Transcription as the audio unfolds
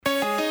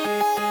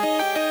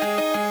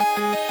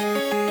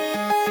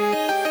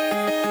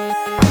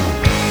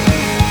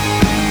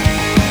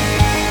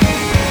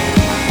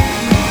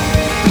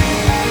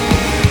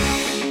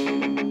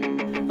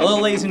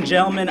ladies and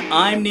gentlemen.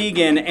 I'm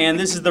Negan, and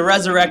this is the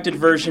resurrected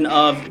version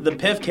of the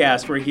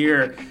Piffcast. We're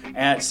here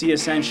at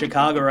CSN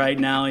Chicago right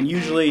now, and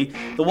usually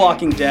The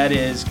Walking Dead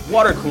is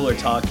water cooler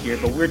talk here,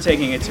 but we're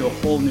taking it to a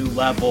whole new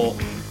level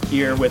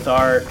here with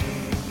our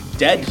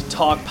Dead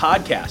Talk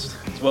podcast.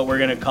 That's what we're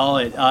going to call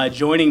it.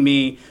 Joining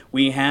me,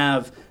 we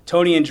have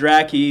Tony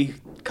Andracki,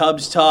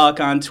 Cubs Talk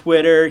on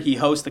Twitter. He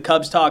hosts the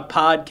Cubs Talk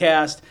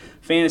podcast,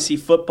 fantasy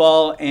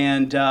football,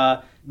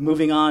 and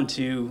moving on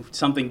to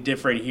something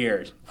different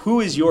here. Who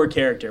is your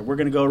character? We're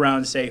going to go around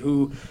and say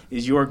who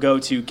is your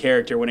go-to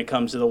character when it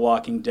comes to The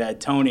Walking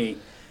Dead. Tony.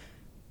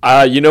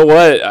 You know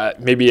what?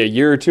 Maybe a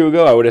year or two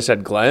ago, I would have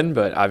said Glenn,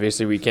 but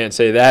obviously we can't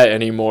say that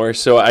anymore.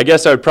 So I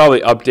guess I would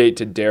probably update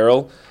to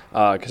Daryl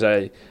because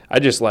I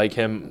just like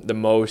him the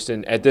most.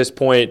 And at this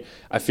point,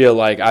 I feel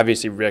like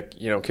obviously Rick,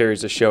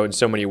 carries the show in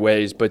so many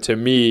ways. But to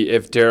me,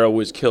 if Daryl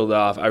was killed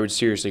off, I would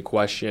seriously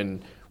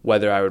question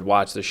whether I would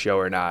watch the show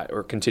or not,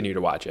 or continue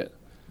to watch it.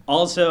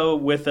 Also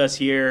with us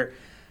here,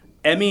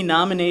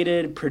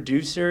 Emmy-nominated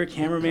producer,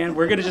 cameraman.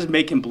 We're going to just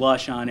make him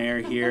blush on air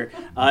here.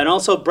 And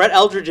also Brett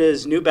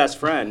Eldridge's new best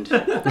friend,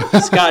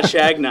 Scott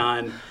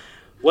Changnon.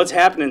 What's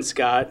happening,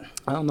 Scott?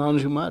 I don't know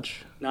too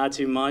much. Not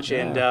too much.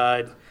 Yeah.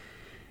 And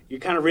you're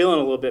kind of reeling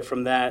a little bit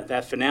from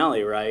that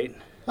finale, right?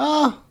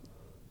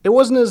 It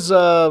wasn't as,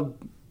 of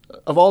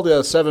all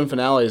the 7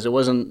 finales, it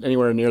wasn't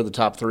anywhere near the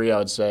top 3, I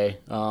would say.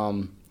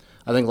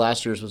 I think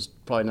last year's was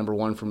probably number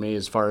 1 for me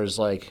as far as,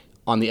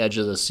 on the edge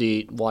of the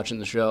seat watching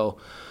the show.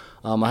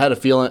 I had a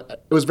feeling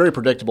it was very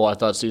predictable. I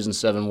thought season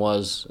 7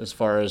 was, as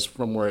far as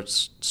from where it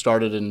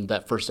started in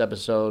that first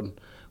episode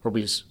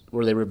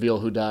where they reveal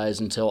who dies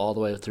until all the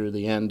way through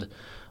the end.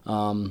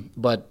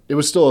 But it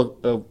was still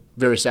a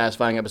very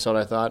satisfying episode,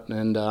 I thought,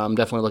 and I'm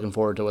definitely looking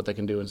forward to what they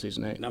can do in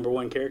season 8. Number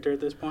 1 character at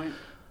this point?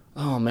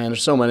 Oh man,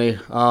 there's so many.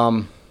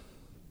 I'm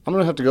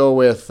gonna have to go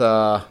with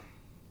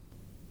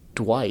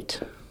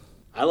Dwight.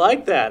 I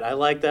like that a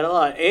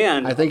lot,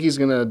 and I think he's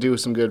gonna do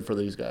some good for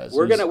these guys.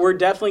 We're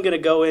definitely gonna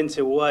go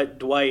into what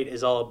Dwight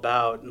is all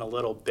about in a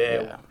little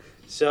bit. Yeah.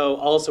 So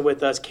also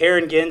with us,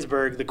 Karen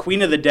Ginsberg, the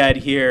Queen of the Dead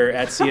here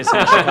at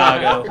CSN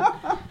Chicago.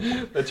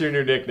 That's your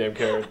new nickname,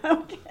 Karen.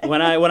 Okay.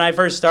 When I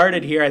first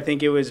started here, I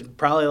think it was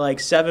probably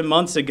 7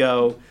 months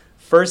ago.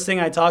 First thing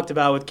I talked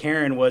about with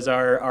Karen was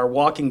our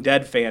Walking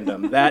Dead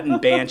fandom, that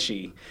and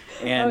Banshee.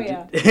 And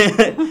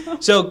yeah.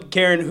 So,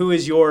 Karen, who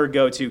is your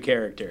go-to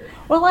character?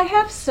 Well, I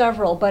have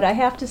several, but I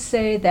have to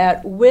say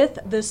that with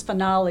this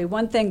finale,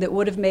 one thing that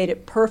would have made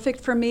it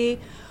perfect for me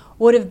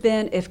would have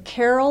been if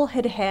Carol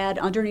had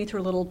underneath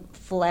her little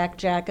flak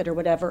jacket or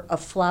whatever, a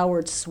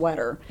flowered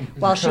sweater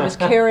while she was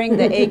carrying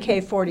the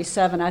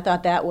AK-47. I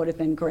thought that would have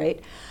been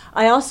great.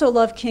 I also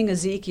love King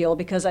Ezekiel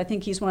because I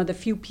think he's one of the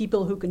few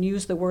people who can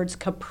use the words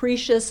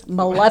capricious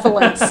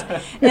malevolence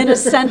in a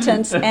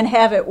sentence and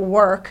have it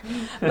work.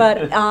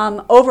 But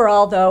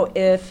overall, though,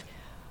 if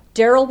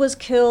Daryl was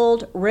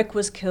killed, Rick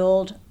was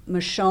killed,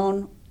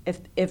 Michonne,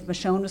 if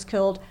Michonne was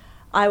killed,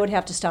 I would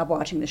have to stop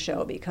watching the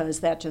show because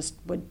that just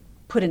would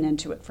put an end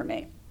to it for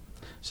me.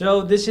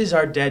 So this is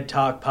our Dead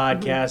Talk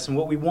podcast, and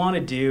what we want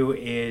to do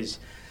is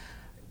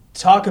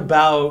talk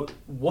about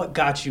what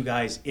got you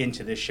guys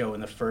into this show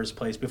in the first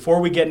place.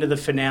 Before we get into the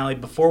finale,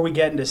 before we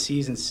get into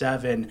season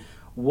 7,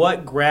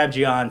 what grabbed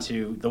you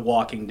onto The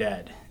Walking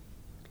Dead?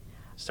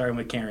 Starting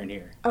with Karen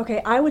here.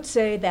 Okay, I would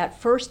say that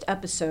first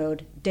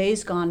episode,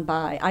 Days Gone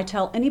By, I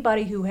tell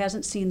anybody who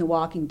hasn't seen The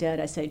Walking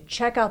Dead, I say,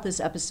 check out this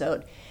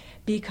episode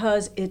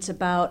because it's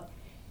about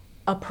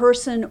a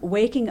person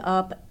waking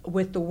up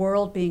with the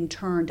world being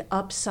turned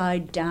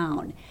upside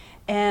down.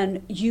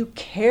 And you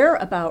care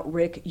about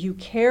Rick, you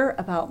care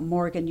about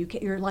Morgan,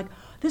 you're like,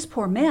 this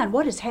poor man,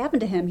 what has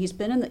happened to him? He's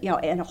been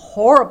in a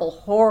horrible,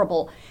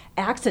 horrible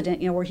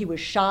accident, where he was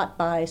shot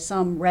by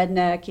some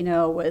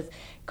redneck, with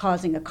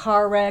causing a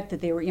car wreck,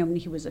 that they were,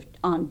 he was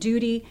on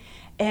duty.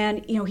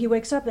 And, he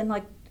wakes up and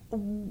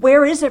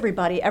where is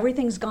everybody?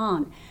 Everything's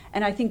gone.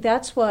 And I think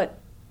that's what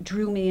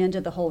drew me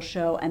into the whole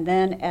show. And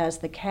then as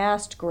the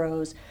cast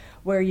grows,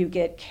 where you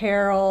get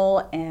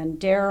Carol and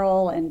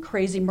Daryl and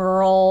Crazy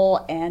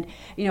Merle and,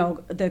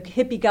 the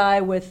hippie guy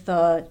with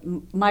the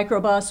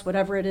microbus,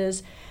 whatever it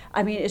is.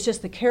 I mean, it's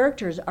just the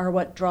characters are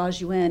what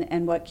draws you in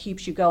and what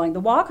keeps you going. The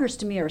walkers,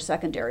 to me, are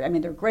secondary. I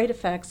mean, they're great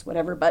effects,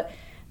 whatever, but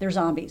they're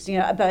zombies,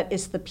 but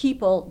it's the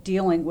people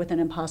dealing with an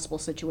impossible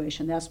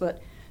situation. That's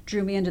what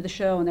drew me into the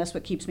show, and that's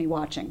what keeps me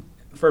watching.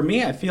 For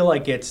me, I feel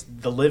like it's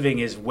the living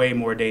is way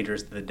more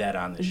dangerous than the dead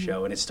on this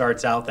show, and it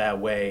starts out that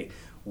way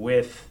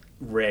with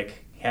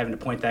Rick having to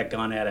point that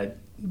gun at a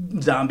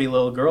zombie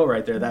little girl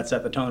right there. That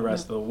set the tone the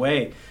rest of the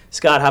way.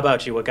 Scott, how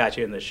about you? What got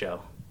you in this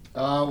show?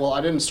 Well, I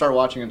didn't start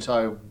watching until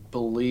I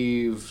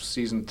believe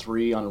season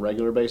 3 on a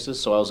regular basis,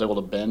 so I was able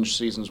to binge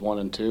seasons 1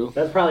 and 2.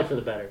 That's probably for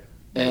the better.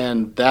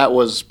 And that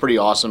was pretty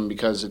awesome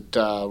because it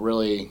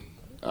really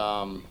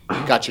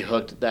got you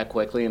hooked that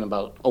quickly in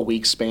about a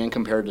week span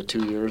compared to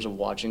 2 years of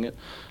watching it.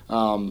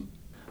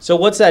 So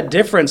what's that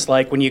difference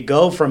like when you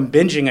go from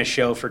binging a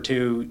show for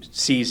 2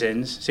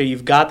 seasons, so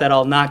you've got that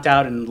all knocked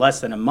out in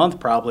less than a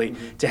month probably,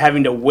 to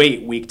having to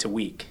wait week to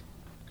week?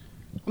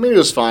 I mean, it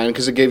was fine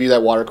because it gave you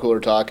that water cooler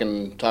talk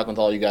and talking with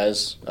all you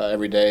guys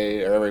every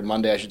day or every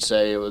Monday, I should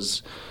say.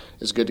 It's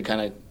good to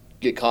kind of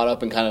get caught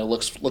up and kind of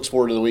looks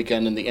forward to the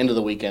weekend and the end of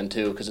the weekend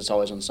too, because it's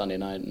always on Sunday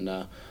night. And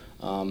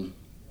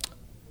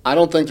I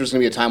don't think there's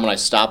going to be a time when I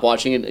stop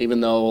watching it,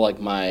 even though like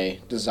my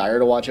desire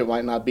to watch it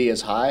might not be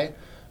as high.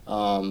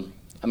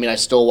 I mean, I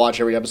still watch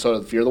every episode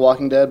of Fear the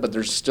Walking Dead, but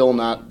there's still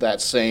not that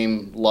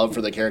same love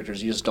for the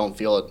characters. You just don't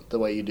feel it the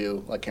way you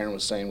do, like Karen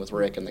was saying, with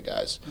Rick and the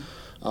guys.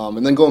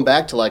 And then going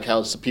back to like how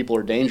the people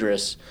are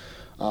dangerous,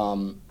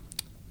 in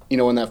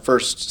that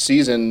first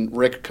season,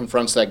 Rick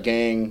confronts that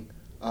gang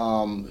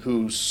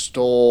who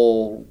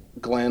stole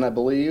Glenn, I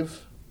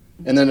believe,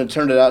 and then it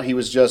turned out he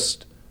was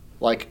just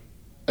like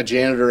a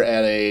janitor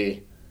at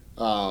a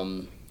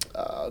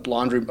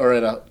laundry or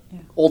at a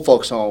old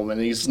folks home,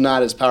 and he's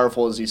not as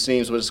powerful as he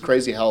seems. But it's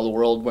crazy how the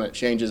world, when it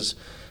changes,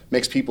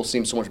 makes people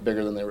seem so much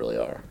bigger than they really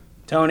are.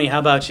 Tony, how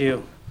about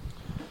you?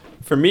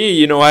 For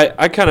me,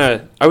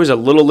 I was a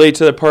little late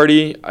to the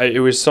party.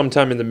 It was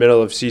sometime in the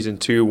middle of season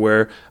 2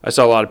 where I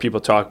saw a lot of people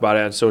talk about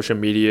it on social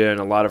media and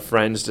a lot of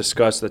friends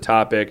discuss the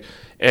topic.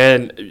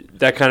 And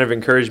that kind of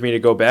encouraged me to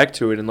go back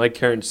to it. And like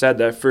Karen said,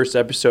 that first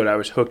episode, I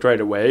was hooked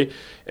right away.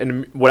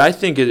 And what I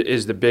think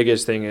is the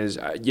biggest thing is,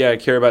 I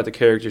care about the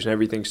characters and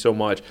everything so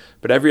much.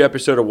 But every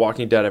episode of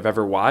Walking Dead I've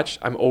ever watched,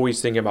 I'm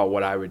always thinking about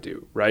what I would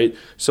do, right?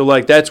 So,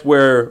 like, that's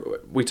where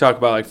we talk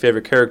about, like,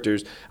 favorite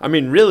characters. I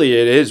mean, really,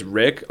 it is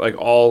Rick, like,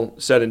 all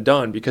said and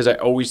done, because I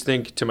always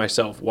think to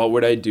myself, what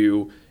would I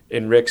do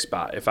in Rick's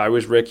spot? If I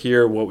was Rick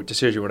here, what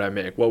decision would I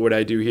make? What would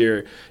I do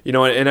here?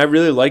 And I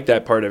really like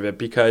that part of it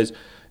because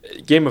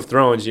Game of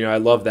Thrones, I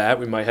love that.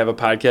 We might have a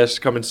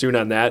podcast coming soon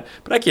on that,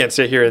 but I can't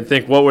sit here and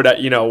think what would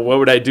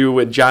I do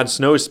with Jon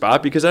Snow's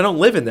spot, because I don't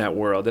live in that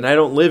world and I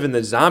don't live in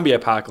the zombie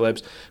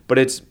apocalypse. But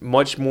it's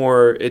much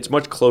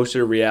closer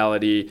to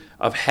reality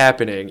of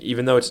happening,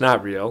 even though it's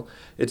not real.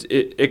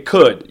 It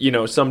could,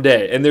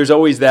 someday. And there's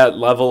always that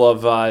level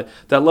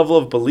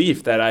of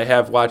belief that I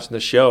have watching the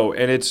show,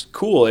 and it's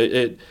cool.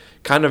 It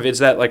kind of, it's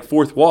that like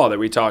fourth wall that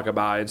we talk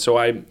about. And so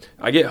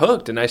I get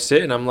hooked and I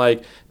sit and I'm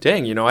like,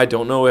 dang, I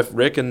don't know if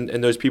Rick and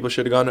those people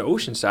should have gone to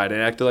Oceanside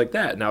and acted like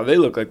that. Now they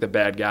look like the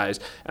bad guys.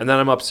 And then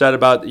I'm upset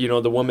about,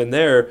 the woman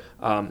there,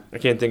 I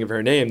can't think of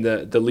her name,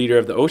 the leader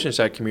of the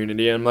Oceanside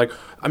community. And I'm like,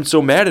 I'm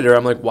so mad at her.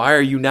 I'm like, why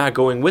are you not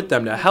going with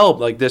them to help?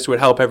 Like, this would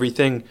help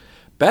everything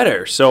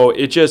better. So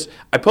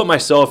I put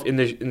myself in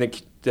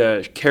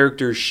the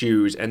character's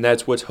shoes, and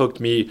that's what's hooked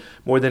me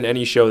more than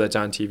any show that's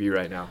on TV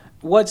right now.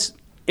 What's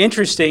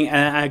interesting,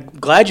 and I'm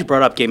glad you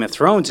brought up Game of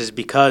Thrones, is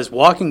because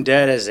Walking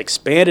Dead has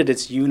expanded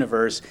its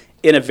universe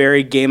in a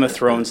very Game of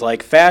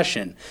Thrones-like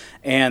fashion.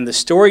 And the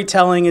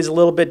storytelling is a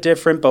little bit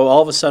different, but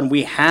all of a sudden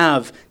we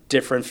have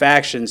different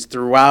factions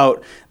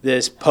throughout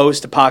this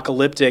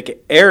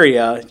post-apocalyptic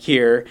area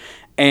here.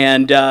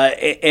 And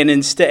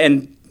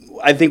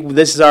I think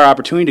this is our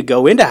opportunity to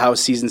go into how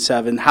Season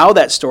 7, how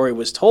that story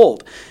was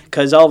told.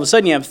 Because all of a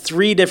sudden you have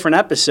 3 different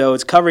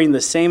episodes covering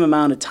the same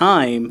amount of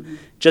time,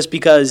 just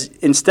because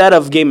instead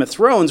of Game of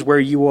Thrones, where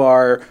you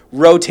are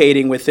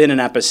rotating within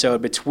an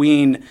episode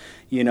between,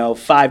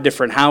 5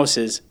 different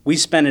houses, we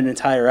spend an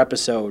entire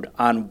episode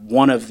on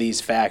one of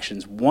these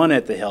factions, one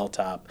at the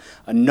hilltop,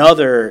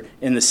 another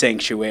in the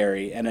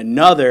sanctuary, and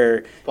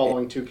another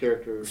Following two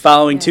characters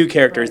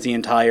right, the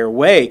entire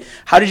way.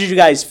 How did you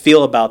guys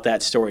feel about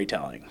that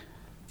storytelling?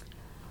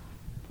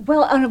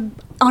 Well,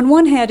 on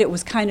one hand, it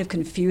was kind of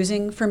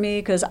confusing for me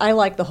because I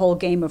like the whole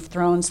Game of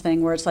Thrones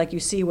thing where it's like you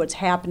see what's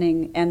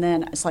happening and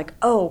then it's like,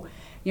 oh,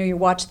 you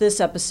watch this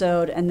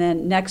episode and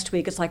then next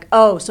week it's like,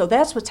 oh, so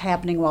that's what's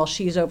happening while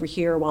she's over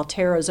here, while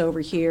Tara's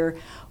over here,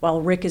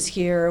 while Rick is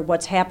here,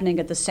 what's happening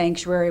at the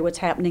sanctuary, what's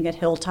happening at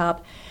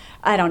Hilltop.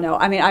 I don't know.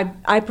 I mean,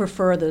 I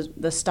prefer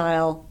the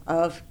style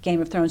of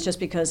Game of Thrones just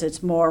because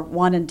it's more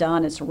one and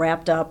done, it's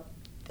wrapped up,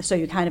 so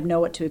you kind of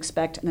know what to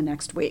expect in the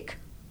next week.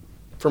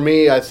 For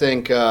me, I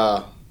think,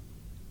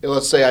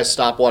 let's say I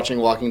stop watching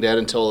Walking Dead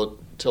until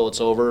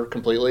it's over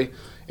completely,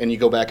 and you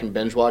go back and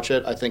binge watch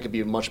it, I think it'd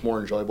be much more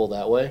enjoyable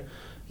that way.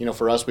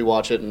 For us, we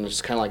watch it, and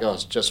it's kind of like,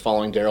 it's just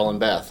following Daryl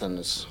and Beth, and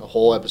it's a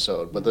whole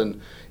episode. But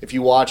then if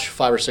you watch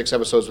 5 or 6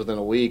 episodes within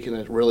a week, and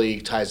it really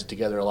ties it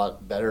together a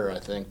lot better, I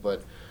think.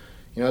 But,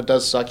 it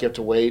does suck. You have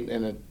to wait,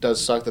 and it does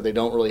suck that they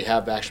don't really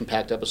have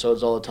action-packed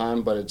episodes all the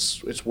time, but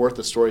it's worth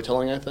the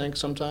storytelling, I think,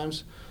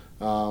 sometimes.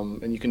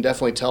 And you can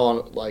definitely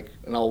tell,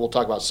 we'll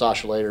talk about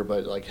Sasha later,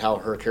 but how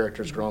her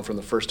character's grown from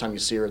the first time you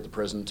see her at the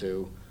prison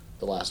to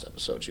the last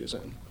episode she was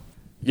in.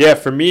 Yeah,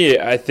 for me,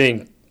 I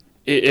think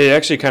it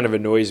actually kind of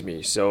annoys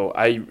me. So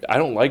I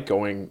don't like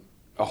going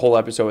a whole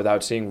episode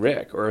without seeing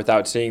Rick or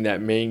without seeing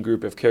that main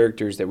group of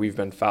characters that we've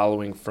been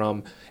following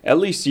from at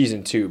least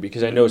season 2,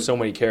 because I know so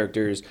many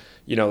characters,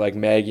 like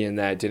Maggie and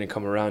that didn't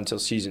come around until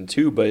season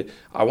 2, but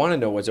I want to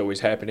know what's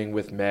always happening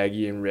with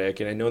Maggie and Rick,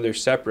 and I know they're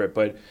separate,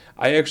 but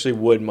I actually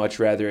would much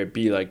rather it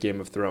be like Game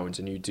of Thrones,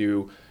 and you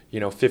do,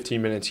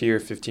 15 minutes here,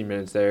 15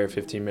 minutes there,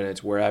 15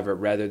 minutes wherever,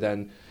 rather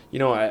than,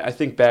 I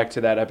think back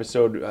to that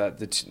episode, I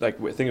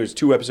think it was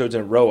 2 episodes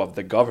in a row of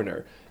The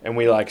Governor, and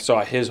we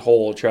saw his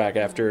whole track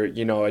after,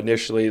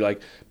 initially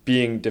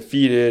being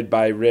defeated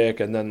by Rick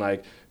and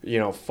then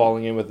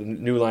falling in with a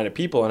new line of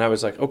people. And I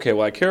was like, okay,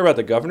 well, I care about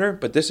The Governor,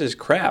 but this is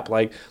crap.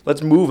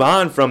 Let's move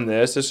on from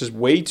this. This is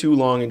way too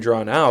long and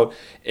drawn out.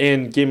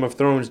 And Game of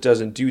Thrones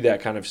doesn't do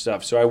that kind of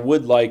stuff. So I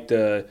would like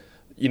to,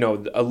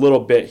 a little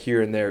bit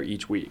here and there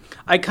each week.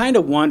 I kind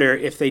of wonder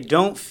if they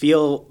don't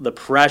feel the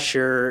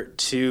pressure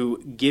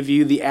to give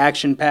you the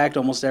action-packed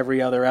almost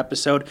every other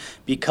episode,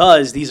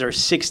 because these are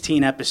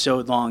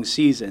 16-episode-long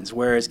seasons,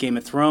 whereas Game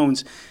of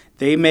Thrones,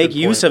 they make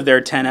use of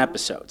their 10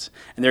 episodes.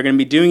 And they're going to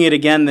be doing it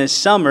again this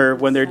summer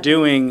when they're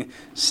doing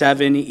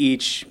 7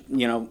 each.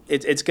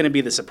 It's going to be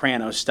the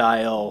Sopranos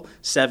style,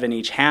 7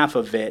 each half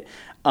of it.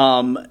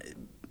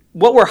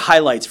 What were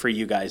highlights for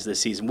you guys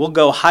this season? We'll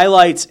go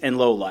highlights and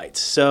lowlights.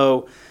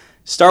 So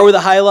start with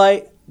a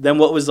highlight, then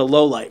what was the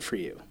lowlight for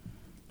you?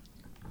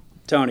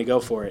 Tony,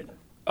 go for it.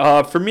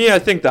 For me, I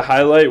think the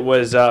highlight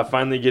was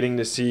finally getting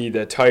to see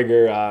the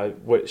tiger,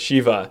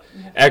 Shiva,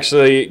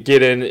 actually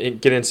get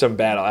in some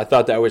battle. I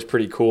thought that was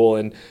pretty cool.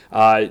 And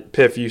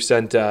Piff, you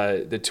sent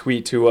the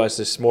tweet to us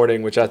this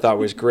morning, which I thought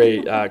was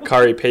great.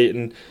 Kari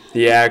Payton,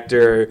 the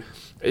actor,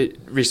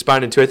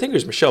 responded to, I think it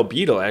was Michelle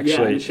Beadle, actually.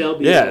 Yeah, Michelle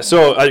Beadle. Yeah,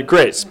 so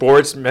great.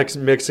 Sports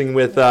mixing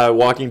with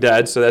Walking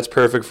Dead, so that's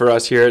perfect for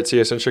us here at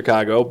CSN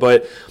Chicago.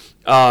 But,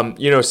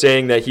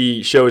 saying that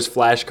he shows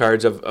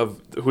flashcards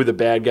of who the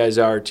bad guys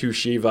are to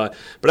Shiva.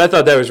 But I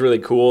thought that was really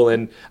cool.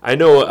 And I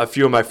know a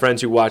few of my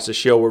friends who watched the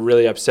show were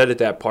really upset at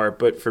that part.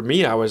 But for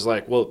me, I was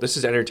like, well, this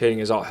is entertaining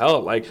as all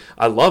hell.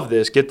 I love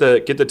this. Get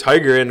the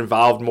tiger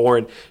involved more.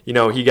 And,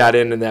 he got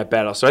in that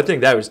battle. So I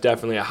think that was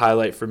definitely a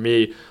highlight for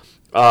me.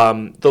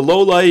 The low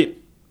light,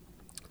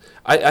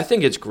 I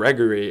think it's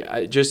Gregory.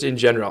 Just in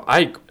general,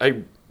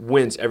 I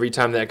wince every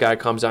time that guy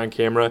comes on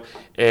camera,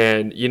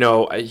 and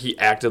he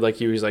acted like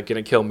he was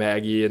gonna kill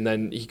Maggie, and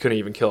then he couldn't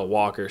even kill a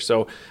walker.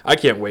 So I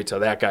can't wait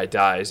till that guy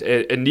dies.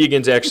 And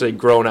Negan's actually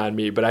grown on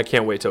me, but I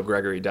can't wait till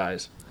Gregory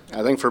dies.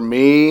 I think for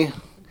me,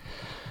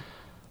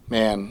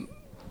 man,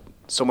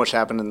 so much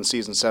happened in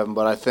season 7,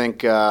 but I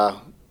think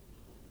to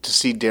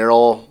see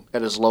Daryl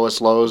at his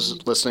lowest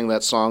lows, listening to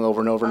that song over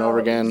and over and over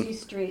again,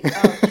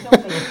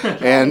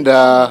 and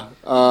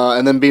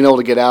then being able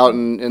to get out,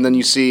 and then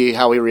you see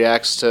how he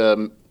reacts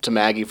to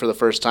Maggie for the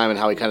first time, and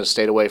how he kind of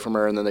stayed away from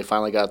her, and then they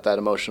finally got that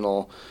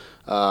emotional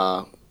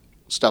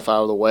stuff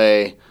out of the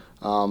way.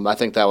 I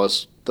think that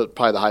was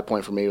probably the high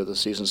point for me with the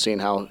season, seeing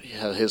how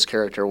his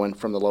character went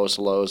from the lowest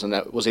to lows, and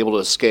that was able to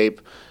escape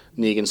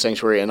Negan's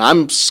sanctuary. And I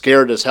was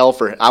scared as hell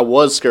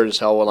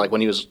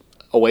when he was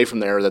away from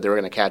there, that they were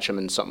going to catch him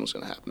and something was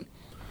going to happen.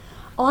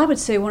 Oh, I would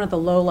say one of the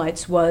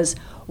lowlights was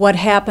what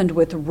happened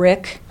with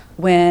Rick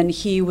when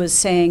he was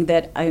saying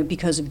that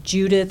because of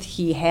Judith,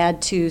 he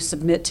had to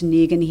submit to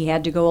Negan. He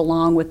had to go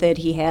along with it.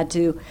 He had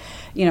to,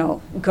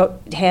 obey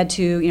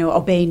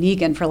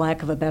Negan, for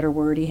lack of a better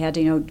word. He had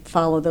to,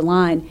 follow the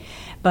line.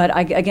 But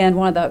again,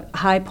 one of the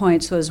high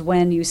points was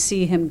when you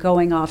see him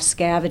going off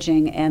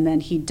scavenging, and then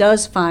he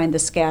does find the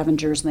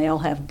scavengers, and they all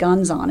have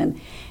guns on him.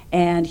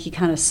 And he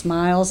kind of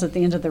smiles at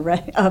the end of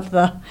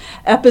the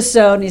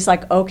episode, and he's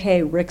like,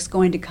 okay, Rick's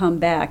going to come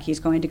back. He's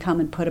going to come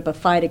and put up a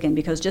fight again,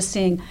 because just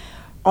seeing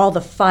all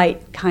the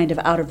fight kind of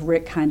out of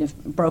Rick kind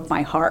of broke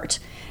my heart.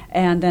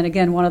 And then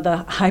again, one of the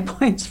high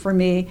points for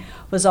me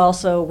was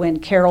also when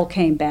Carol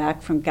came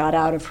back got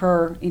out of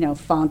her,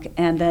 funk,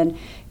 and then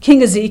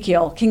King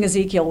Ezekiel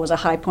was a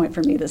high point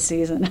for me this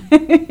season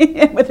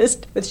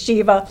with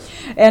Shiva,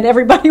 and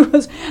everybody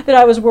that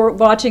I was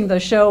watching the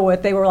show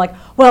with, they were like,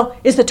 well,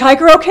 is the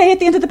tiger okay at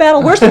the end of the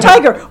battle? Where's the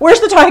tiger?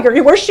 Where's the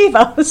tiger? Where's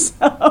Shiva?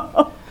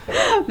 So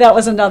that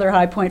was another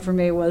high point for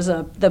me, was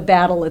the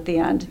battle at the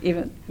end.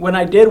 Even when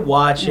I did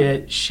watch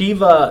it,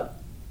 Shiva,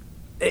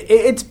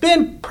 it's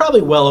been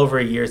probably well over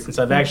a year since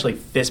I've actually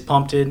fist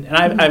pumped it, and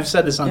I've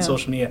said this on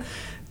social media,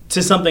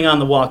 to something on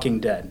The Walking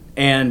Dead.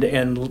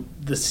 And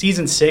the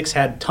season 6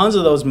 had tons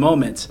of those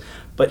moments,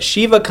 but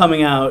Shiva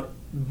coming out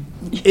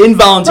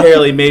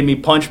involuntarily made me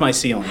punch my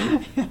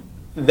ceiling.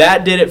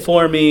 That did it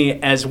for me,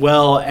 as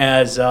well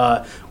as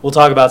we'll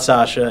talk about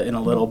Sasha in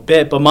a little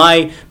bit. But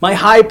my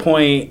high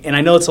point, and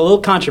I know it's a little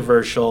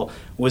controversial,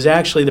 was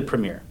actually the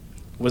premiere.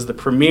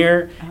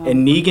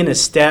 And Negan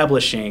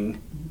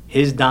establishing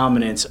his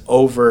dominance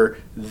over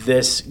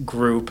this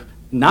group,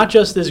 not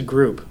just this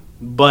group,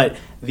 but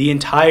the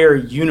entire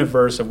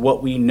universe of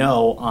what we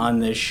know on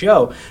this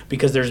show,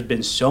 because there's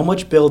been so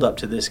much build-up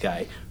to this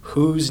guy.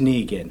 Who's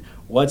Negan?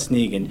 What's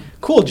Negan?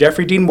 Cool,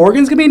 Jeffrey Dean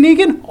Morgan's going to be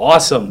Negan?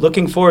 Awesome.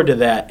 Looking forward to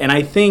that. And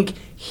I think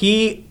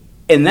he,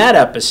 in that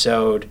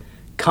episode,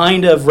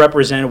 kind of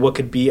represented what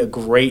could be a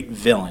great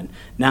villain.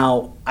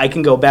 Now, I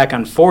can go back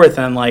and forth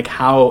on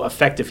how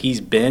effective he's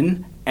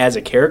been as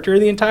a character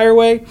the entire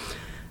way,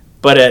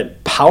 but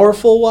at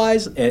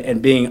powerful-wise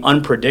and being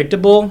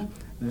unpredictable,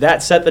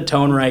 that set the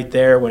tone right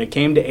there when it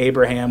came to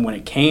Abraham, when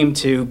it came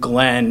to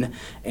Glenn,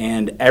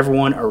 and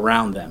everyone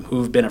around them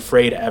who've been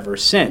afraid ever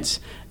since.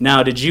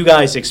 Now, did you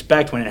guys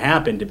expect when it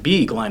happened to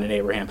be Glenn and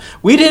Abraham?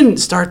 We didn't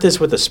start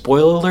this with a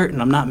spoiler alert,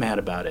 and I'm not mad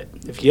about it.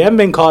 If you haven't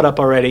been caught up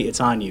already, it's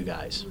on you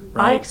guys.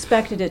 Right? I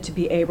expected it to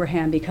be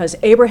Abraham because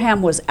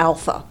Abraham was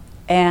alpha,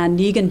 and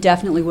Negan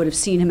definitely would have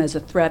seen him as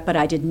a threat, but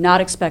I did not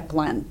expect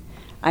Glenn.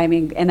 I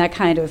mean, and that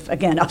kind of,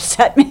 again,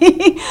 upset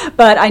me.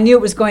 But I knew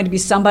it was going to be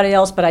somebody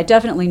else, but I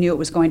definitely knew it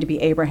was going to be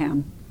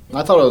Abraham.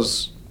 I thought it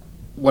was,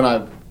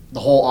 the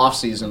whole off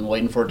season,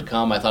 waiting for it to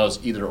come, I thought it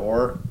was either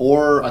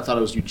or I thought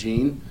it was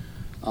Eugene.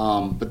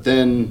 But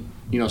then,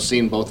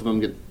 seeing both of them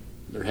get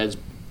their heads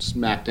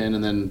smacked in,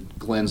 and then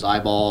Glenn's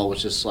eyeball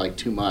was just like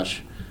too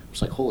much.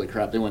 It's like, holy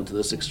crap, they went to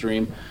this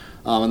extreme.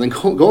 And then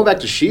going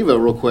back to Shiva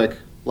real quick,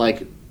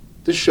 like,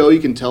 this show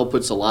you can tell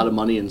puts a lot of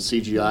money in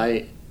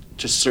CGI,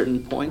 just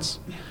certain points.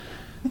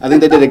 I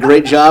think they did a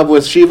great job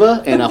with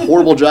Shiva and a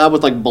horrible job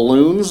with like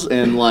balloons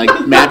and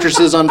like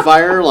mattresses on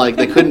fire. Like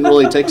they couldn't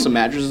really take some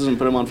mattresses and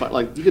put them on fire.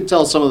 Like you could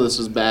tell some of this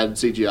is bad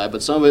CGI,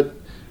 but some of it,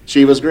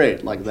 Shiva's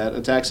great. Like that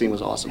attack scene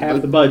was awesome.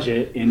 Half the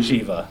budget in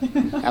Shiva.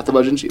 Half the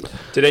budget in Shiva.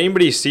 Did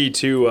anybody see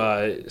too,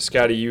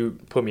 Scotty, you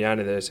put me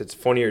onto this, it's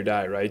Funny or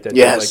Die, right? That's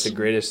yes. Like the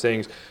greatest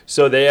things.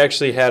 So they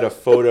actually had a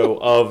photo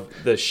of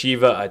the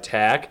Shiva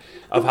attack,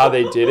 of how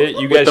they did it.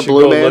 You guys should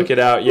go look it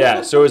out.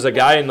 Yeah, so it was a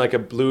guy in like a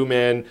Blue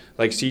Man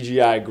like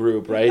CGI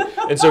group, right?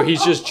 And so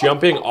he's just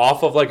jumping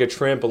off of like a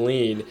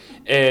trampoline,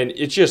 and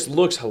it just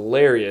looks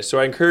hilarious. So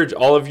I encourage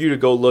all of you to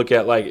go look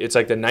at it's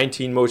like the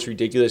 19 most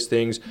ridiculous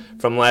things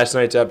from last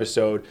night's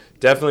episode.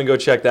 Definitely go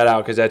check that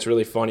out because that's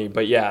really funny.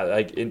 But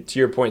yeah, to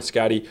your point,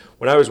 Scotty,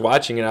 when I was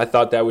watching it, I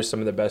thought that was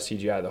some of the best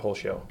CGI of the whole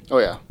show. Oh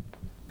yeah.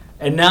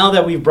 And now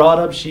that we've brought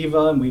up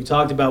Shiva and we've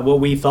talked about what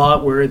we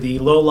thought were the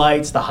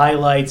lowlights, the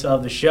highlights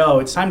of the show,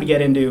 it's time to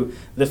get into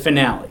the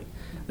finale.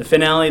 The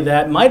finale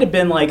that might have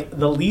been like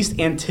the least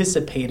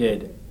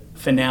anticipated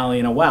finale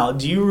in a while.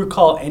 Do you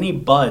recall any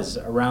buzz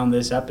around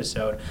this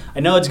episode?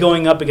 I know it's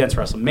going up against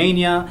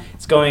WrestleMania.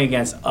 It's going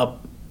against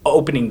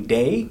opening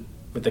day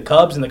with the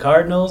Cubs and the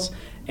Cardinals.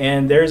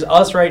 And there's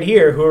us right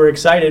here who are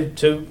excited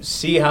to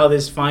see how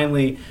this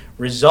finally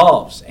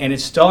resolves. And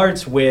it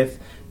starts with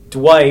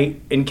Dwight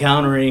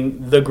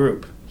encountering the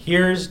group.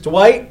 Here's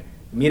Dwight,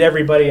 meet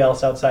everybody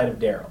else outside of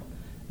Daryl.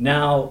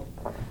 Now,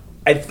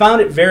 I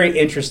found it very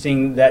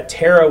interesting that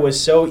Tara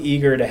was so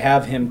eager to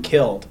have him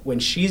killed when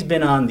she's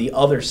been on the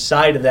other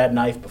side of that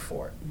knife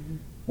before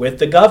with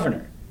the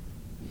governor.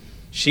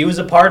 She was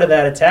a part of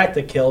that attack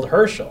that killed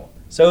Herschel.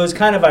 So it was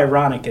kind of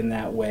ironic in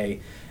that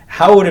way.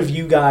 How would have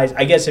you guys,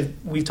 I guess if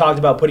we've talked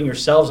about putting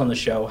yourselves on the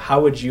show,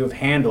 how would you have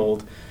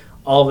handled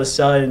all of a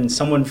sudden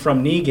someone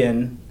from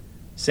Negan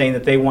saying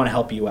that they want to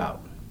help you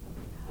out?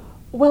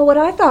 Well, what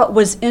I thought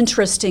was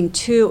interesting,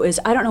 too, is,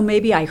 I don't know,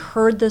 maybe I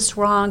heard this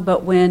wrong,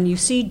 but when you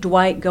see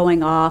Dwight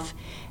going off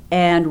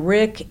and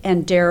Rick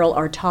and Daryl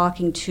are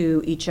talking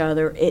to each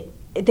other,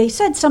 they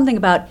said something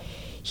about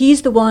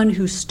he's the one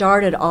who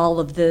started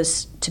all of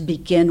this to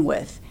begin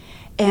with.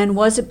 And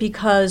was it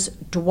because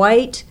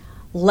when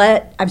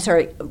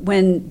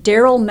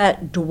Daryl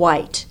met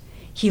Dwight,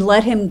 he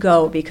let him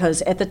go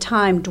because at the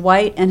time,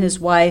 Dwight and his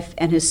wife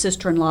and his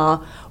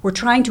sister-in-law were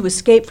trying to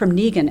escape from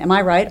Negan. Am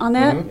I right on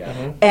that? Mm-hmm. Yeah.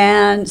 Mm-hmm.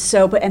 And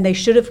so, and they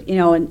should have,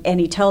 and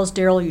he tells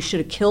Daryl, you should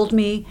have killed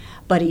me,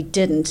 but he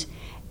didn't.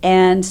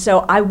 And so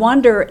I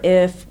wonder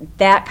if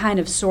that kind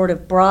of sort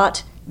of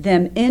brought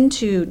them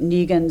into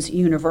Negan's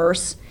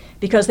universe,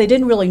 because they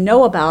didn't really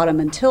know about him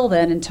until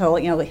then, until,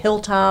 the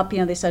Hilltop,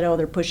 they said, oh,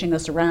 they're pushing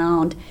us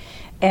around.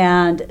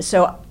 And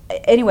so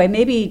anyway,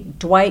 maybe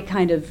Dwight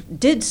kind of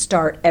did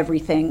start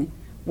everything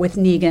with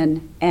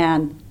Negan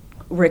and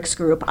Rick's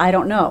group. I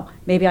don't know.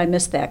 Maybe I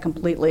missed that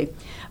completely.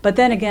 But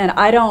then again,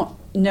 I don't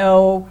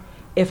know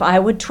if I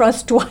would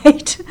trust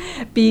Dwight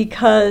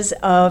because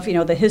of,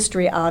 the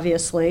history,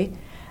 obviously.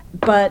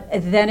 But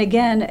then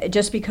again,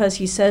 just because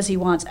he says he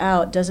wants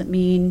out doesn't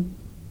mean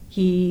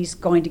he's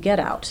going to get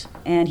out.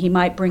 And he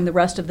might bring the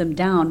rest of them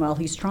down while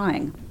he's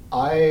trying.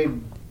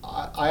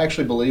 I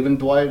actually believe in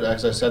Dwight.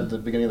 As I said at the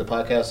beginning of the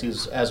podcast,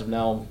 he's, as of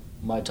now,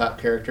 my top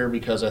character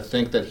because I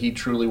think that he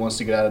truly wants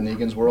to get out of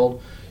Negan's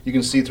world. You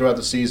can see throughout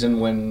the season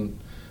when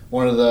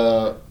one of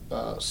the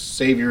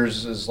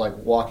saviors is like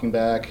walking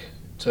back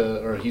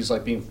or he's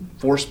like being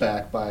forced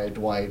back by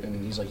Dwight,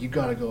 and he's like, you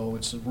gotta go,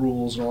 it's the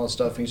rules and all that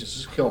stuff, and he's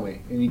just kill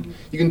me. And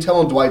you can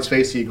tell in Dwight's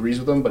face he agrees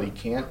with him, but he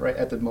can't right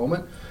at the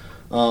moment.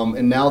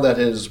 And now that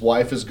his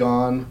wife is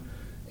gone,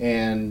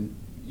 and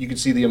you can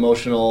see the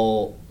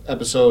emotional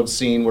episode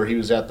scene where he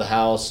was at the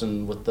house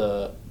and with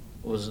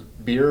was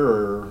it beer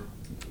or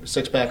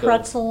six-pack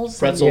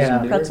pretzels and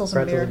beer. Pretzels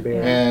and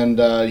beer. And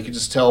you could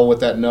just tell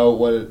with that note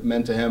what it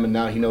meant to him, and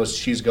now he knows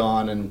she's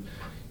gone, and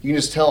you can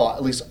just tell,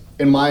 at least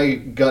in my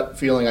gut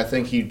feeling, I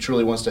think he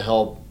truly wants to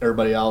help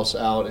everybody else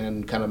out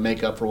and kind of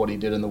make up for what he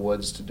did in the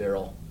woods to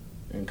Daryl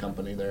and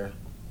company there.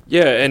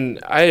 Yeah, and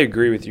I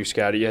agree with you,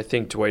 Scotty. I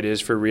think Dwight is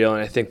for real,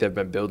 and I think they've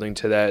been building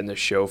to that in the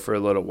show for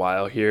a little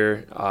while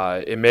here.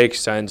 It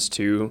makes sense,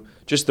 too.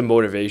 Just the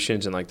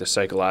motivations and, like, the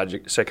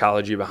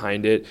psychology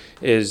behind it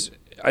is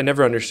I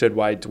never understood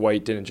why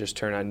Dwight didn't just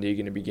turn on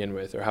Negan to begin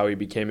with, or how he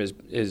became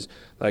his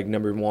like,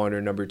 number 1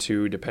 or number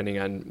 2, depending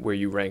on where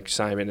you rank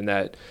Simon and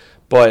that.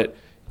 But,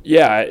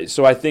 yeah,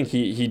 so I think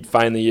he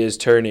finally is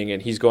turning,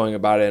 and he's going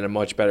about it in a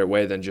much better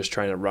way than just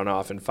trying to run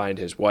off and find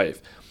his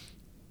wife.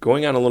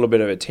 Going on a little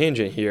bit of a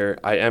tangent here,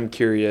 I am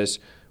curious,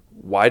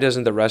 why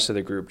doesn't the rest of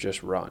the group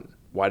just run?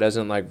 Why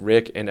doesn't, like,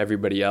 Rick and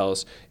everybody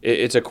else?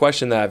 It's a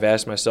question that I've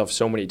asked myself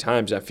so many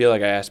times. I feel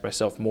like I asked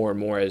myself more and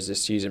more as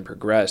this season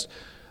progressed.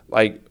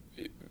 Like,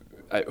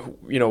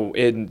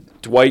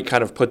 Dwight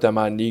kind of put them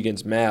on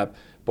Negan's map,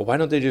 but why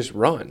don't they just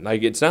run?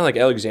 Like, it's not like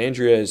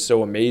Alexandria is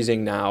so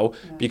amazing now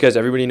because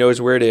everybody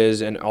knows where it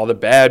is and all the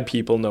bad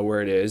people know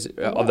where it is.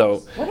 Although,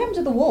 what happened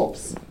to the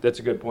wolves? That's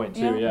a good point,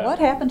 too, yeah. What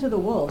happened to the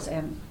wolves?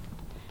 And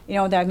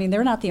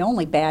they're not the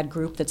only bad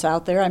group that's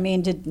out there. I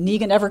mean, did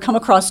Negan ever come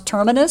across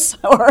Terminus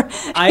or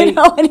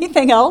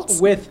anything else?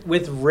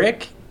 With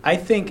Rick, I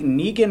think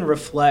Negan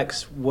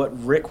reflects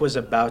what Rick was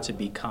about to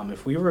become.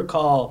 If we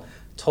recall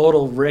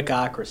Total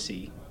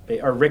Rickocracy,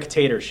 or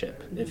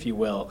Ricktatorship, if you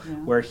will,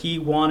 where he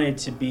wanted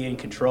to be in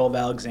control of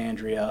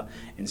Alexandria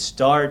and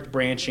start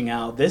branching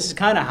out. This is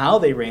kind of how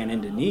they ran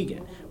into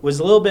Negan. Was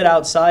a little bit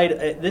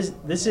outside.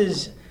 This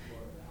is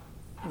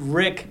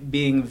Rick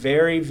being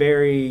very,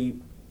 very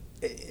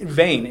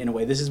vain in a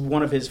way. This is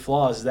one of his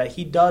flaws, is that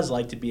he does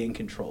like to be in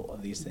control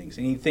of these things,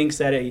 and he thinks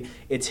that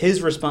it's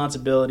his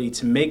responsibility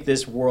to make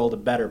this world a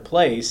better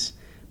place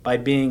by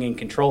being in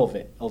control of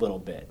it a little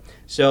bit.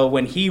 So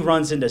when he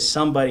runs into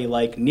somebody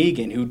like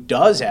Negan, who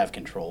does have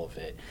control of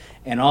it,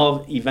 and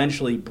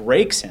eventually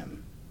breaks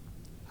him,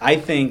 I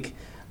think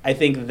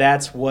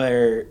that's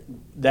why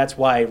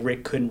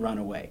Rick couldn't run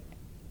away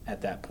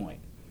at that point.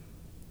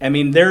 I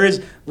mean, there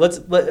is let's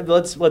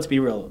be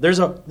real. There's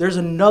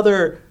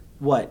another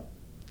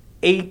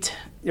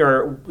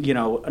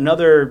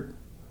another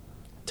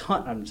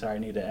ton. I'm sorry, I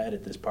need to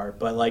edit this part,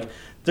 but like,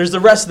 there's the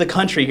rest of the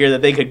country here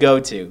that they could go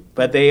to,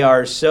 but they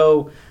are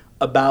so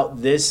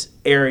about this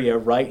area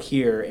right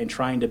here and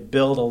trying to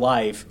build a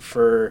life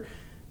for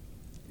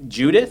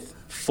Judith,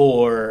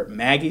 for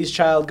Maggie's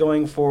child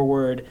going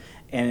forward,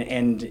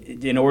 and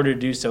in order to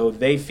do so,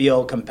 they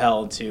feel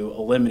compelled to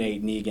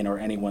eliminate Negan or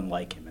anyone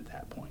like him at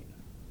that point.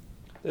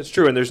 That's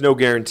true, and there's no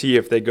guarantee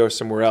if they go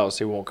somewhere else,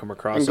 he won't come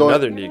across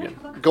another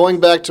Negan. Going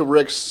back to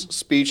Rick's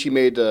speech he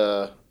made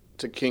to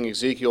King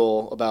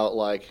Ezekiel about,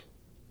 like,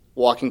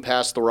 walking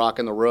past the rock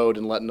in the road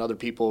and letting other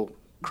people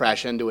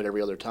crash into it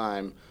every other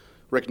time.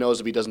 Rick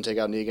knows if he doesn't take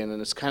out Negan,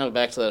 and it's kind of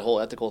back to that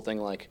whole ethical thing,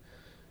 like,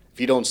 if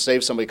you don't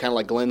save somebody, kind of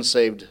like Glenn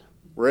saved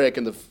Rick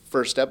in the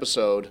first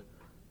episode,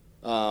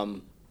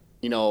 you're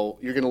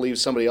going to leave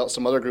somebody else,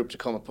 some other group to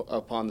come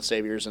upon the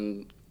Saviors,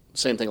 and the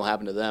same thing will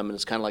happen to them. And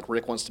it's kind of like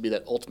Rick wants to be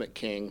that ultimate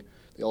king,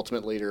 the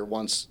ultimate leader,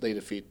 once they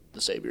defeat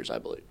the Saviors, I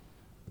believe.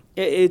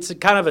 It's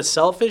kind of a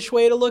selfish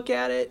way to look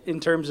at it in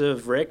terms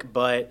of Rick,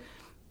 but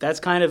that's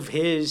kind of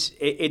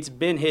it's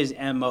been his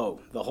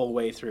MO the whole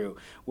way through,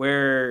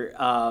 where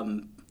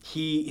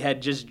he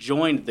had just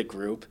joined the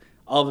group.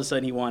 All of a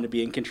sudden he wanted to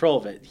be in control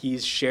of it.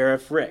 He's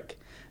Sheriff Rick.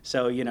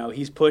 So,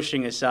 he's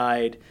pushing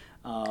aside,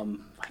 why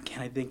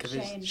can't I think of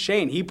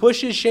Shane. He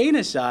pushes Shane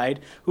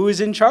aside, who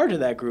is in charge of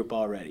that group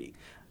already.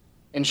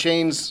 And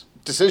Shane's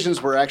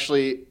decisions were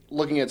actually,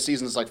 looking at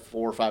seasons like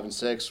 4, 5, and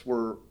 6,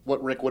 were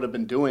what Rick would have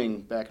been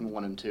doing back in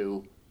 1 and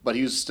 2. But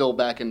he was still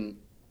back in,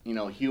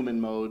 human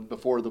mode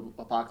before the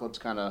apocalypse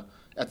kind of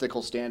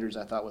ethical standards,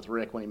 I thought, with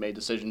Rick, when he made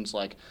decisions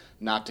like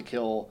not to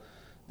kill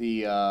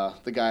the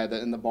guy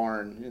in the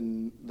barn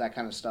and that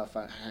kind of stuff.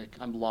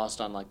 I'm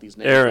lost on, like, these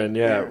names. Aaron.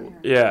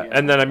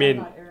 And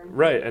then,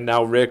 right, and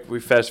now Rick, we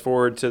fast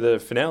forward to the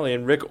finale,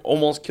 and Rick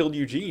almost killed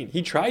Eugene.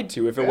 He tried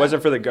to, if it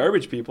wasn't for the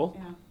garbage people.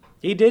 Yeah.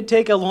 He did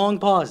take a long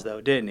pause,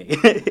 though, didn't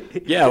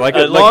he? Yeah, like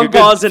a long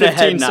pause and a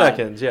head 15 nod.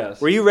 seconds, yes.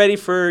 Were you ready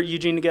for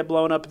Eugene to get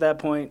blown up at that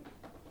point?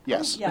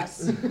 Yes.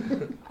 Yes.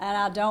 And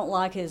I don't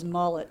like his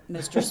mullet,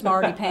 Mr.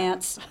 Smarty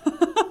Pants.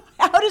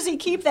 How does he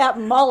keep that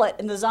mullet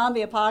in the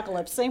zombie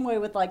apocalypse? Same way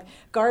with, like,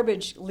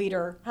 Garbage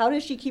Leader. How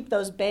does she keep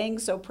those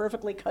bangs so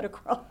perfectly cut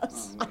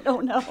across? I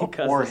don't know.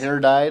 Or hair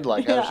dyed.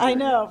 Like, yeah, I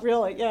know,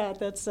 really. Yeah,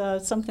 that's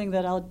something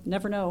that I'll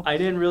never know. I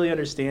didn't really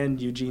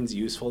understand Eugene's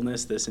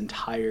usefulness this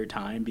entire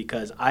time,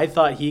 because I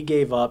thought he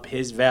gave up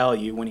his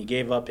value when he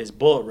gave up his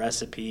bullet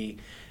recipe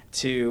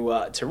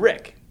to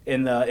Rick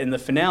in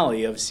the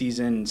finale of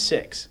season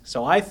 6.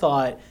 So I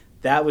thought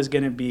that was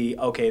going to be,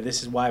 okay,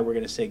 this is why we're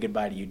going to say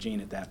goodbye to Eugene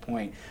at that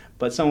point.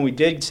 But someone we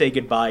did say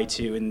goodbye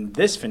to in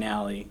this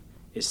finale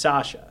is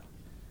Sasha.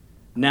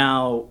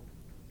 Now,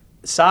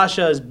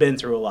 Sasha has been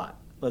through a lot.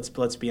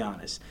 Let's be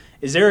honest.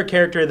 Is there a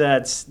character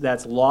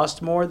that's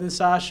lost more than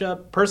Sasha?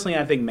 Personally,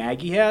 I think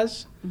Maggie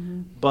has.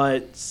 Mm-hmm.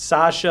 But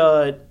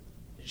Sasha,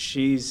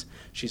 she's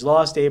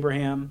lost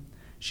Abraham.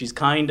 She's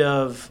kind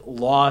of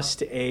lost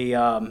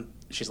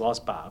she's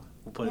lost Bob.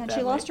 We'll put it And that she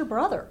way. lost her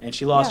brother. And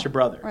she lost her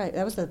brother. Right.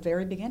 That was the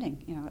very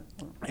beginning.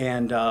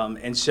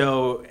 And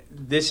so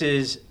this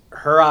is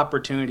her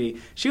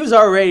opportunity. She was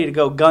all ready to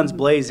go guns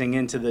blazing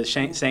into the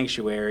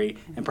sanctuary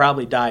and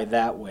probably die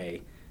that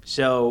way.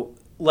 So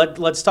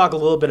let's talk a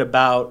little bit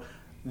about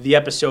the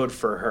episode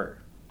for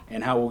her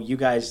and how you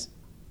guys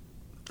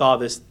saw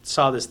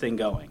this thing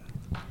going.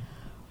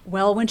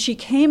 Well, when she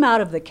came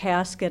out of the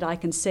casket, I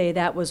can say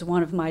that was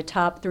one of my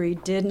top 3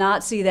 did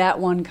not see that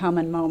one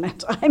coming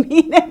moment. I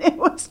mean, it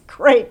was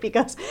great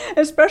because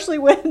especially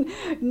when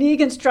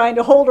Negan's trying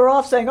to hold her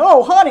off saying,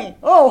 oh, honey,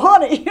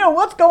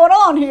 what's going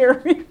on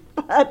here?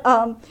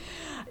 But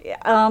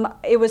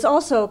it was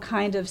also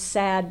kind of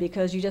sad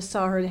because you just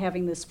saw her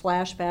having this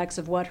flashbacks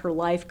of what her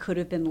life could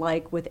have been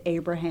like with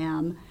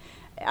Abraham.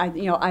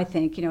 I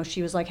think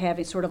she was like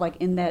having sort of like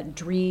in that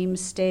dream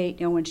state,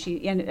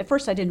 and at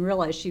first I didn't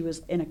realize she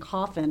was in a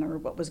coffin or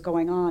what was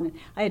going on.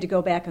 I had to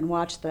go back and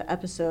watch the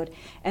episode.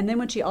 And then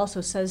when she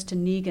also says to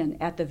Negan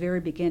at the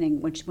very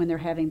beginning, when they're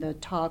having the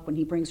talk, when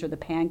he brings her the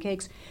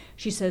pancakes,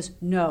 she says,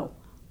 no,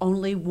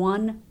 only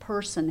one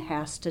person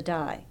has to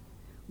die.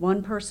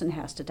 One person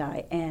has to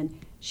die.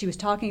 And she was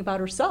talking about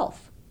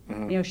herself.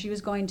 Mm-hmm. She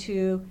was going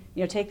to,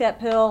 take that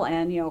pill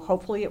and,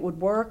 hopefully it would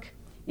work.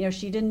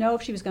 She didn't know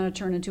if she was going to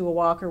turn into a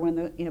walker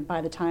when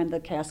by the time the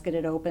casket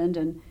had opened,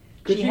 and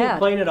could she have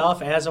played it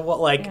off as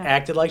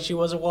acted like she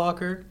was a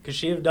walker? Could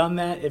she have done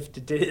that if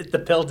the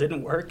pill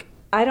didn't work?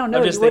 I don't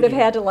know. You would have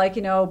had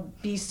to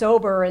be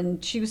sober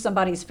and chew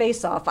somebody's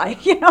face off. I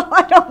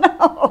don't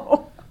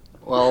know.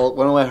 Well,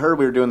 when I heard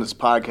we were doing this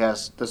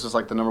podcast, this is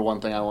like the number one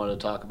thing I wanted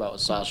to talk about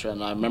with Sasha,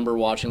 and I remember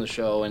watching the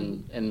show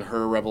and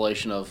her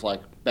revelation of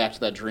back to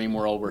that dream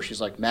world where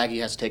she's like, Maggie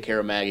has to take care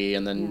of Maggie,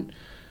 and then.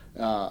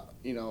 Yeah.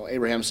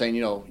 Abraham saying,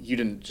 you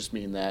didn't just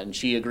mean that, and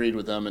she agreed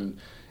with them,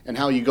 and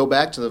how you go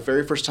back to the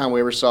very first time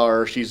we ever saw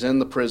her. She's in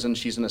the prison,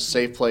 she's in a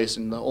safe place,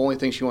 and the only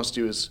thing she wants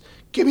to do is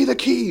give me the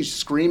keys,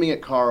 screaming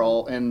at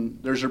Carl, and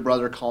there's her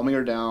brother calming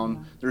her down.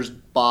 Yeah. There's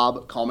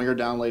Bob calming her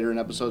down later in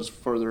episodes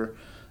further,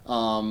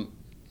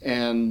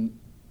 and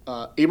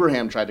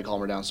Abraham tried to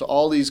calm her down. So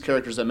all these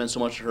characters that meant so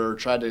much to her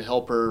tried to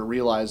help her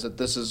realize that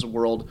this is a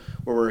world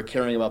where we're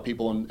caring about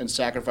people and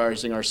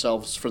sacrificing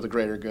ourselves for the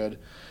greater good.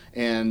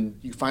 And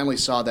you finally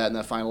saw that in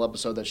that final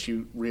episode, that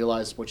she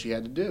realized what she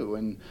had to do.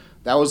 And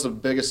that was the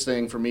biggest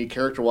thing for me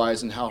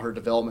character-wise, and how her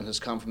development has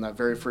come from that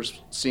very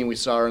first scene we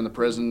saw her in the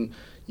prison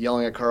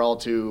yelling at Carl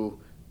to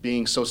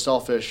being so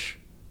selfish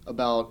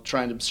about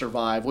trying to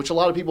survive, which a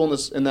lot of people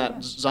in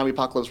that zombie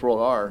apocalypse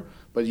world are,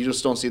 but you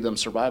just don't see them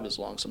survive as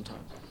long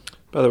sometimes.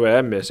 By the way,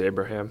 I miss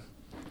Abraham.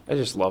 I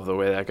just love the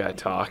way that guy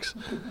talks.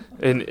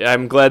 And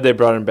I'm glad they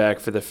brought him back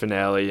for the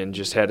finale and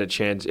just had a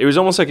chance. It was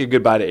almost like a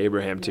goodbye to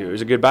Abraham, too. It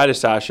was a goodbye to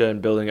Sasha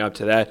and building up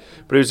to that,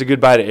 but it was a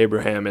goodbye to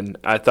Abraham, and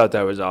I thought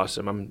that was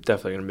awesome. I'm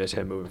definitely going to miss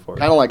him moving forward.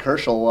 Kind of like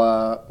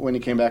Herschel when he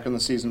came back in the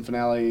season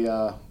finale,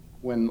 the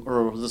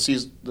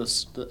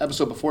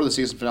episode before the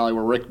season finale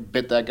where Rick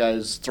bit that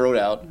guy's throat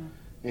out,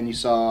 and you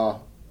saw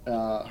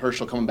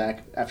Herschel coming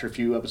back after a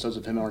few episodes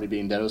of him already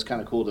being dead. It was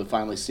kind of cool to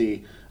finally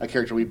see a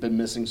character we've been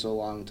missing so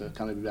long to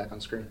kind of be back on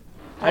screen.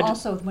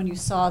 Also, when you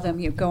saw them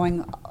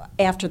going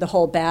after the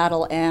whole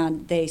battle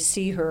and they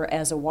see her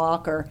as a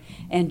walker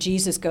and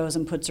Jesus goes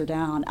and puts her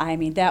down, I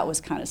mean, that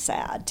was kind of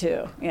sad,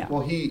 too. Yeah.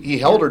 Well, he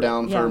held her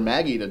down for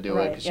Maggie to do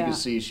it because you could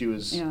see she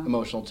was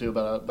emotional, too.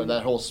 But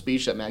that whole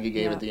speech that Maggie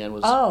gave at the end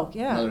was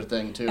another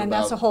thing, too. And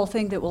that's a whole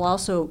thing that will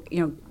also,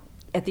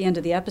 at the end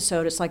of the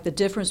episode, it's like the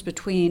difference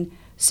between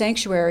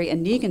Sanctuary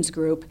and Negan's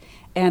group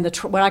and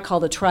what I call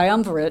the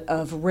triumvirate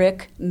of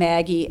Rick,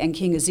 Maggie, and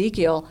King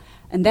Ezekiel.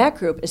 And that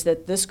group is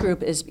that this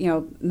group is,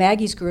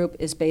 Maggie's group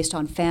is based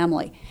on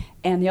family,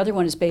 and the other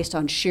one is based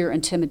on sheer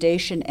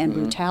intimidation and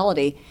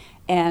brutality,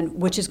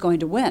 and which is going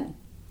to win.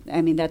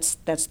 I mean, that's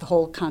the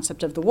whole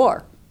concept of the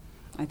war.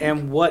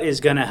 And what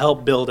is going to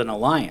help build an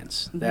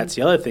alliance? Mm-hmm. That's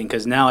the other thing,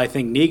 because now I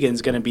think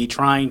Negan's going to be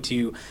trying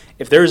to,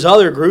 if there's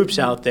other groups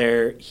out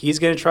there, he's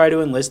going to try to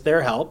enlist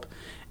their help,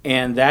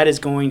 and that is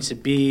going to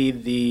be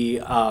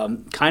the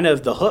kind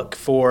of the hook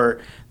for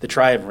the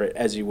triumvirate,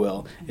 as you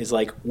will, is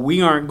like,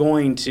 we aren't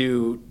going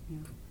to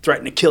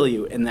threaten to kill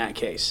you in that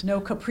case. No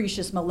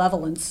capricious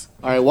malevolence.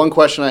 All right, one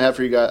question I have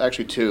for you guys,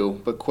 actually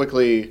two, but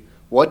quickly,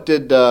 what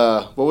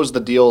was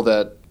the deal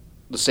that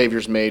the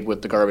Saviors made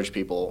with the garbage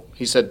people?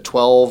 He said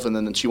 12, and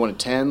then she wanted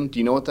 10. Do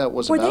you know what that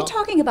was about? Were they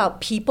talking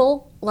about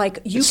people?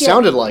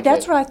 Sounded like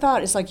that's what I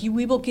thought. It's like,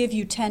 we will give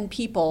you 10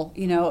 people,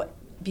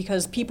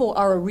 because people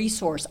are a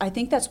resource. I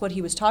think that's what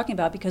he was talking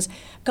about, because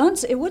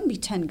guns, it wouldn't be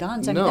 10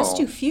 guns. I mean, that's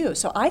too few.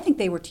 So I think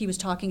he was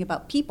talking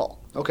about people.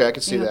 Okay, I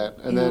can see that.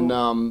 And then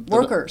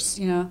workers,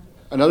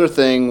 Another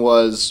thing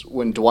was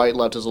when Dwight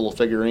left his little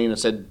figurine and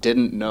said,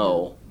 didn't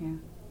know. Yeah.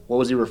 What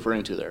was he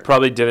referring to there?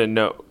 Probably didn't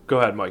know. Go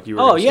ahead, Mike.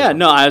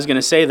 I was going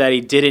to say that he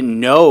didn't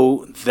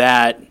know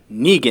that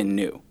Negan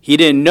knew. He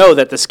didn't know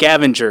that the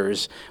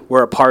scavengers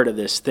were a part of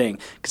this thing.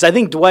 Because I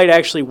think Dwight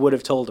actually would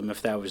have told him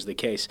if that was the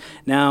case.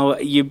 Now,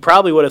 you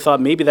probably would have thought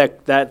maybe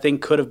that thing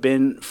could have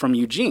been from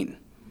Eugene.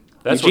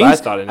 That's what I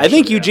thought initially. I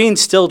think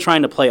Eugene's still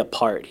trying to play a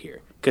part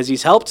here. because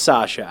he's helped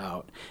Sasha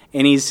out,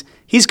 and he's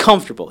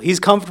comfortable. He's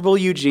comfortable,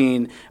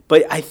 Eugene,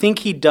 but I think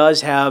he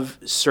does have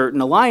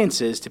certain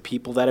alliances to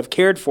people that have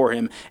cared for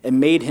him and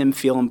made him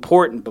feel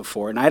important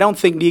before, and I don't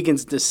think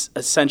Negan's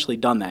essentially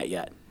done that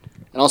yet.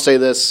 And I'll say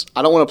this,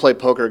 I don't want to play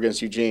poker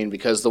against Eugene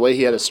because the way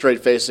he had a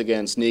straight face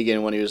against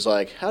Negan when he was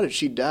like, how did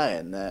she die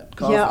in that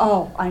coffin?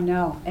 Yeah, I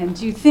know. And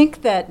do you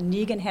think that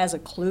Negan has a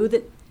clue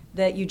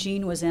that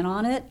Eugene was in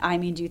on it? I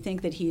mean, do you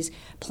think that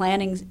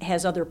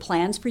has other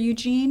plans for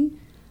Eugene?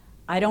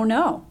 I don't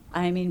know.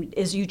 I mean,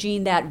 is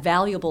Eugene that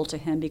valuable to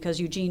him? Because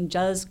Eugene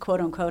does,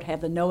 quote unquote, have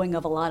the knowing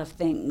of a lot of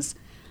things.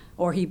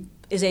 Or he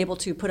is able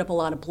to put up a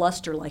lot of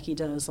bluster like he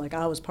does, like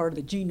I was part of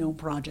the Genome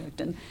Project.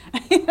 And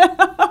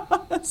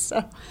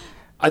so...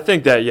 I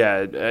think that,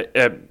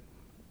 at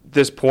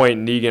this point,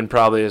 Negan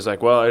probably is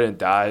like, well, I didn't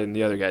die, and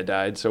the other guy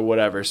died, so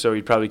whatever. So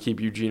he'd probably keep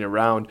Eugene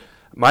around.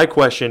 My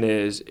question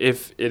is,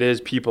 if it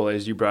is people,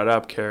 as you brought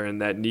up, Karen,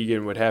 that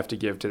Negan would have to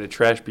give to the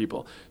trash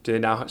people, do they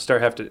now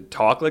have to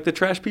talk like the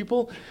trash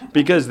people?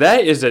 Because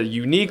that is a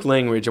unique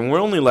language, and we're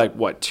only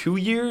 2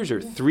 years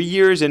or 3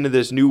 years into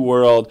this new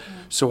world.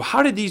 So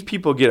how did these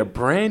people get a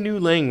brand new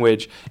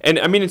language? And,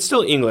 I mean, it's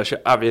still English,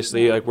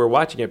 obviously, we're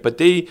watching it, but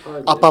they...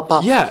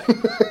 Up. Yeah,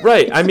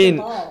 right. I mean...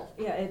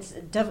 Yeah, it's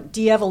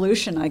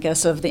de-evolution, I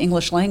guess, of the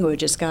English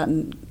language. It's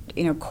gotten,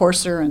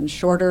 coarser and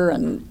shorter,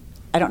 and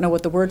I don't know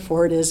what the word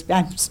for it is.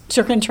 I'm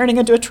turning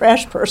into a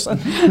trash person.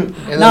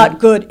 Not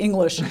good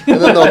English. And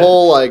then the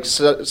whole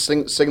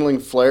signaling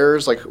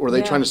flares, were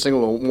they trying to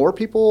signal more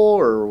people,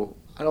 or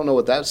I don't know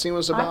what that scene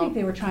was about. I think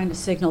they were trying to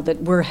signal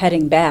that we're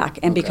heading back,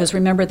 and because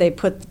remember they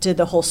did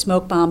the whole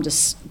smoke bomb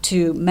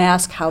to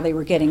mask how they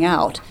were getting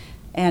out.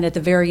 And at the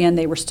very end,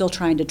 they were still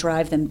trying to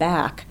drive them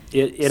back.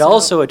 It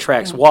also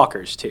attracts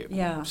walkers, too.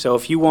 Yeah. So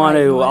if you want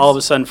to all of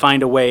a sudden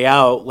find a way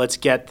out, let's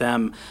get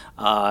them,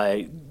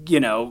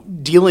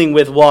 dealing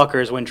with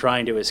walkers when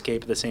trying to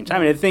escape at the same time.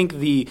 And I think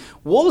the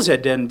wolves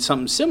had done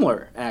something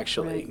similar,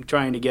 actually,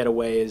 trying to get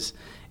away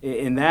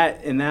in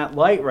that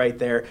light right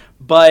there.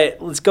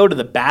 But let's go to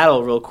the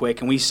battle real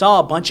quick. And we saw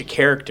a bunch of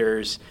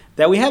characters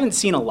that we haven't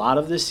seen a lot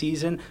of this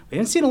season. We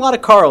haven't seen a lot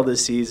of Carl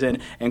this season,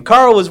 and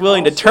Carl was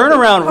willing to turn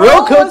around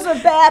real quick. Carl was a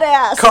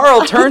badass.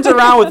 Carl turns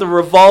around with a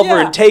revolver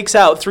and takes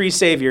out 3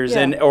 saviors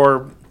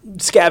or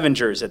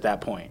scavengers at that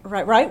point.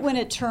 Right when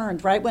it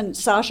turned, right when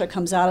Sasha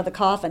comes out of the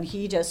coffin,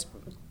 he just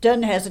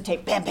doesn't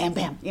hesitate. Bam, bam,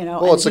 bam.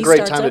 Well, it's a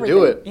great time to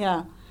do it.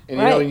 Yeah. And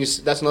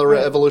that's another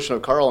evolution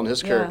of Carl and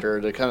his character,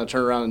 to kind of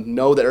turn around and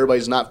know that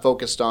everybody's not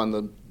focused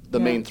on the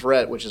main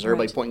threat, which is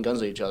everybody pointing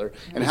guns at each other,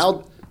 and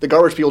how the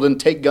garbage people didn't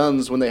take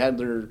guns when they had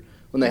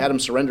them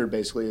surrendered,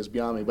 basically, is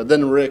beyond me. But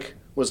then Rick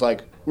was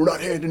like, we're not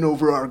handing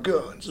over our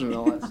guns, and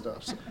all that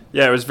stuff. So.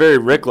 Yeah, it was very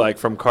Rick-like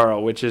from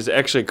Carl, which is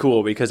actually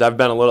cool because I've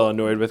been a little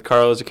annoyed with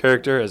Carl as a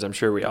character, as I'm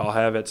sure we all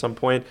have at some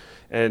point.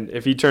 And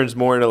if he turns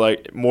more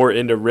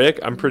into Rick,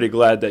 I'm pretty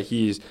glad that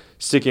he's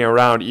sticking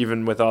around,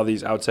 even with all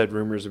these outside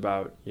rumors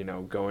about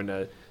going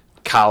to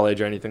college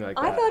or anything like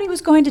that. I thought he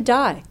was going to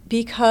die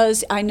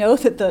because I know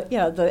that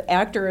the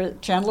actor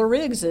Chandler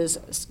Riggs is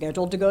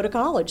scheduled to go to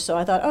college. So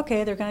I thought,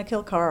 okay, they're going to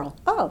kill Carl.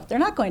 Oh, they're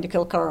not going to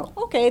kill Carl.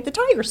 Okay, the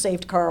tiger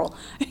saved Carl.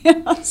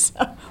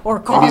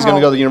 Or Carl. Maybe he's going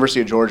to go to the University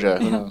of Georgia.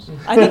 Who knows?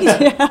 I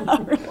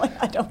think really,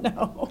 I don't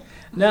know.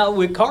 Now,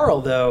 with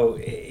Carl, though,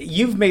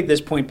 you've made this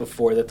point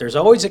before that there's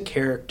always a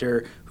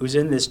character who's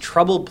in this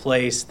troubled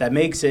place that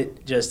makes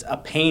it just a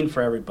pain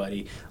for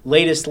everybody.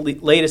 Latest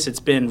it's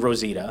been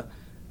Rosita,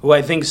 who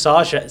I think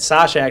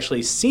Sasha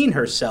actually seen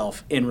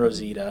herself in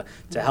Rosita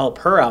to help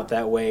her out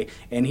that way.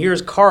 And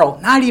here's Carl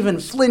not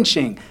even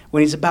flinching when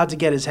he's about to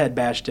get his head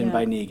bashed in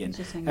by Negan.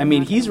 I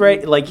mean, he's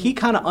right. He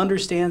kind of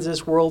understands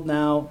this world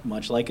now,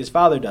 much like his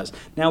father does.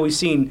 Now we've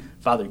seen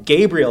Father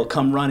Gabriel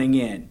come running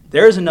in.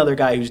 There's another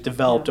guy who's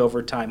developed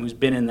over time, who's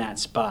been in that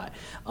spot.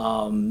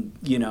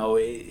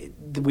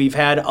 We've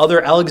had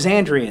other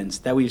Alexandrians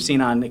that we've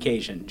seen on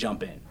occasion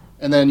jump in.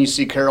 And then you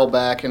see Carol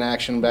back in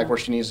action, back where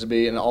she needs to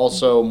be, and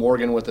also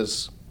Morgan with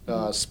his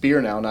spear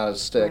now, not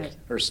his stick,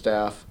 her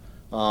staff.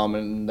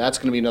 And that's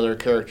going to be another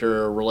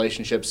character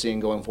relationship scene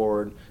going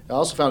forward. I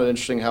also found it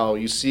interesting how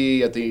you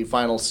see at the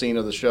final scene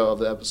of the show, of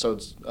the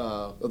episodes,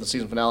 of the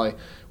season finale,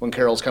 when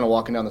Carol's kind of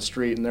walking down the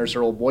street, and there's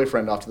her old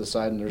boyfriend off to the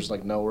side, and there's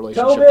no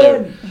relationship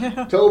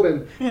there.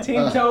 Tobin!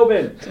 Team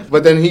Tobin!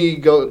 But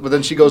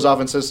then she goes off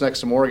and sits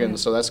next to Morgan,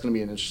 so that's going to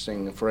be an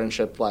interesting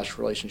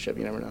friendship/relationship.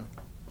 You never know.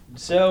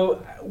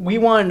 So we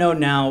want to know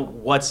now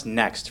what's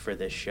next for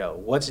this show.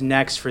 What's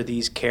next for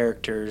these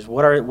characters?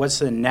 What's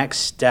the next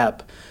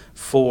step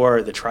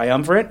for the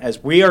Triumvirate?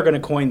 As we are going to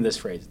coin this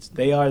phrase.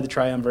 They are the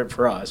Triumvirate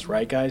for us,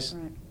 right, guys?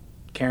 Right.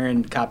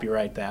 Karen,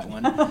 copyright that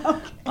one.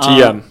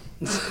 TM.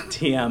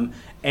 TM.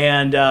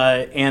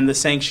 And the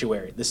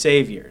Sanctuary, the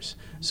Saviors.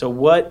 So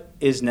what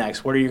is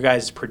next? What are your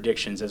guys'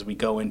 predictions as we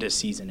go into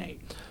Season 8?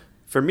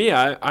 For me,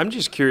 I'm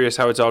just curious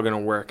how it's all going to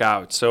work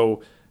out.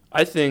 So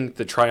I think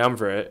the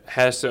Triumvirate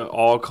has to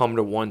all come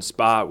to one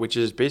spot, which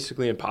is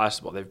basically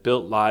impossible. They've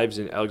built lives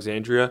in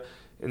Alexandria,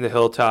 in the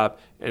Hilltop,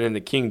 and in the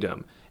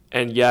Kingdom.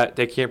 and yet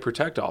they can't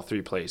protect all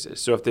 3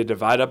 places. So if they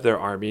divide up their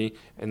army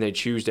and they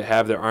choose to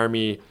have their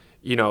army,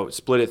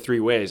 split it 3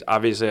 ways,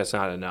 obviously that's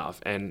not enough.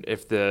 And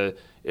if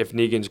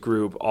Negan's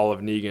group, all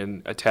of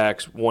Negan,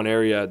 attacks one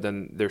area,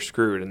 then they're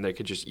screwed and they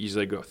could just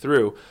easily go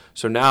through.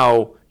 So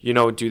now,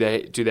 do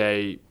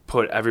they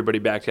put everybody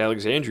back to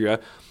Alexandria?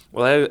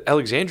 Well,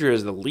 Alexandria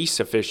is the least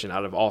sufficient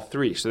out of all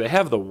 3. So they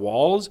have the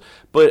walls,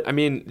 but,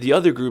 the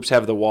other groups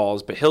have the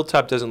walls, but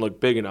Hilltop doesn't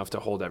look big enough to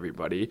hold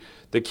everybody.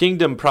 The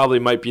Kingdom probably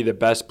might be the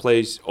best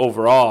place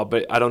overall,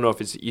 but I don't know if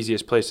it's the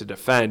easiest place to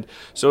defend.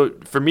 So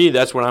for me,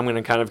 that's what I'm going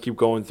to kind of keep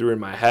going through in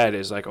my head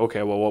is like,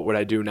 okay, well, what would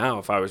I do now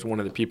if I was one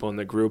of the people in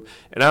the group?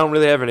 And I don't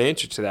really have an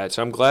answer to that.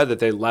 So I'm glad that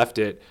they left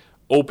it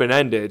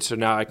open-ended, so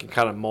now I can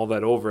kind of mull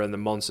that over in the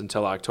months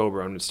until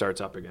October when it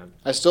starts up again.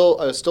 I still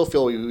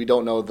feel we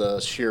don't know the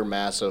sheer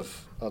mass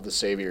of the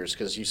saviors,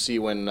 because you see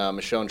when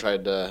Michonne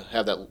tried to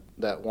have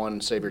that one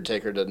savior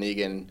take her to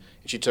Negan, and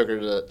she took her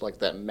to like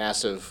that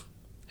massive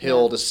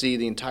hill to see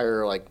the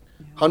entire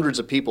hundreds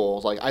of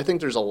people. Like, I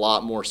think there's a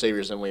lot more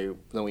saviors than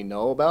we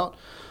know about.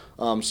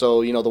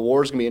 So the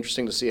war is gonna be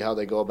interesting to see how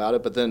they go about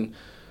it. But then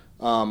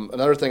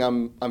another thing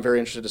I'm very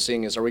interested in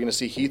seeing is, are we gonna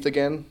see Heath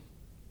again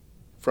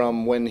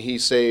from when he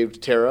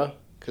saved Tara,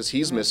 because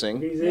he's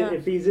missing.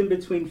 If he's in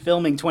between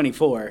filming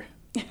 24.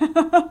 I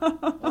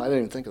didn't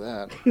even think of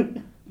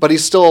that. But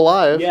he's still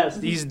alive. Yes,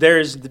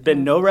 there's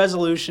been no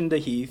resolution to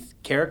Heath,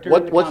 character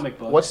in the comic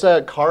book. What's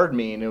that card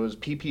mean? It was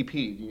PPP.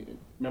 Do you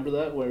remember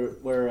that,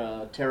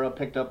 where Tara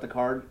picked up the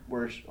card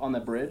on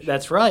that bridge?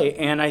 That's right,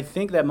 and I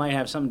think that might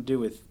have something to do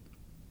with,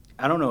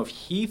 I don't know if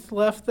Heath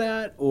left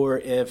that or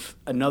if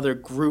another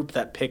group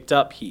that picked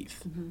up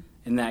Heath. Mm-hmm.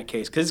 In that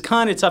case, because it's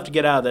kind of tough to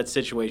get out of that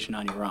situation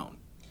on your own.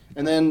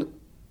 And then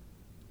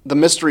the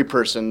mystery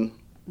person,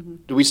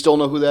 do we still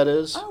know who that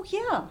is? Oh,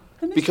 yeah.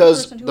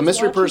 Because the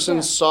mystery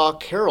person saw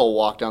Carol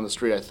walk down the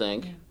street, I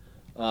think,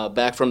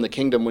 back from the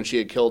Kingdom when she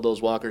had killed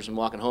those walkers and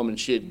walking home, and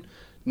she had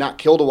not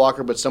killed a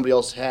walker, but somebody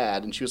else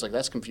had, and she was like,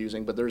 that's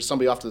confusing, but there was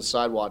somebody off to the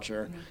side watching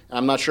her. And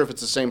I'm not sure if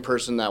it's the same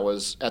person that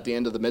was at the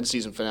end of the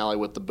mid-season finale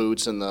with the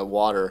boots and the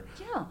water.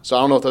 Yeah. So I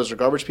don't know if those are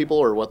garbage people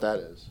or what that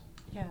is.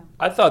 Yeah.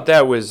 I thought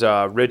that was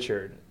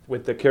Richard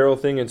with the Carol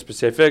thing in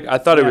specific. I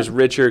thought it was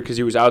Richard because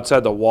he was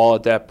outside the wall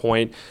at that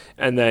point,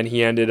 and then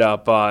he ended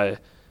up,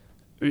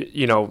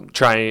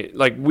 trying.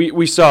 Like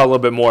we saw a little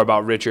bit more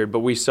about Richard, but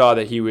we saw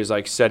that he was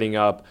like setting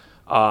up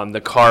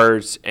the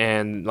cards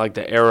and like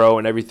the arrow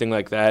and everything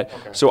like that.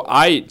 Okay. So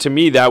to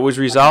me that was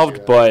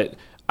resolved, but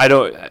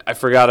I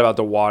forgot about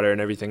the water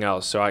and everything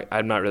else. So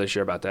I'm not really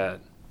sure about that.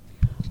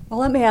 Well,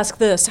 let me ask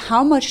this: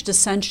 how much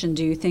dissension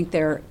do you think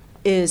there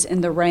is in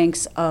the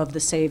ranks of the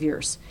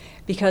saviors?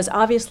 Because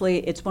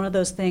obviously it's one of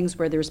those things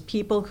where there's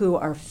people who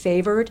are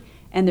favored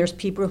and there's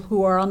people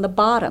who are on the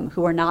bottom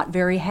who are not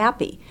very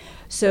happy.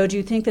 So do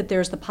you think that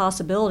there's the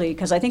possibility,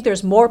 because I think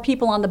there's more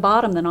people on the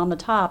bottom than on the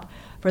top,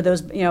 for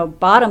those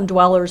bottom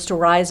dwellers to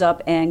rise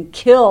up and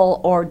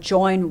kill or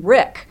join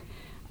Rick?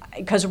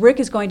 Because Rick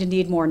is going to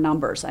need more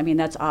numbers. I mean,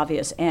 that's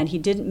obvious. And he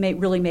didn't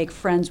really make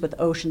friends with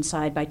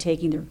Oceanside by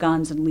taking their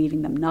guns and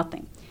leaving them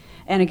nothing.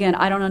 And again,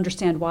 I don't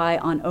understand why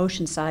on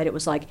Oceanside it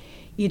was like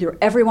either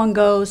everyone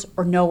goes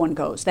or no one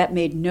goes. That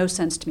made no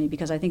sense to me,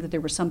 because I think that there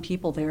were some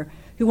people there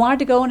who wanted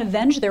to go and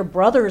avenge their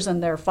brothers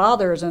and their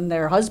fathers and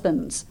their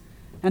husbands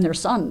and their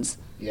sons.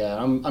 Yeah,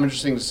 I'm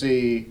interested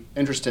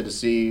to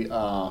see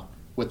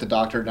with the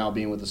Doctor now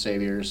being with the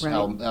Saviors, right,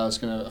 how it's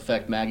going to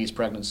affect Maggie's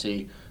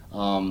pregnancy,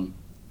 and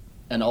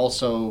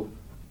also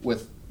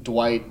with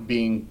Dwight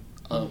being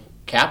a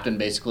captain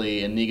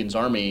basically in Negan's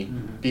army,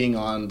 being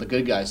on the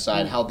good guy's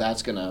side, how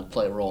that's going to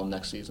play a role in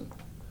next season.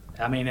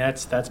 I mean,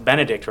 that's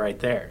Benedict right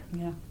there.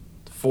 Yeah.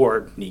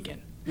 For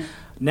Negan. Yeah.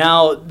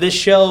 Now, this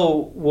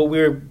show, what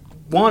we're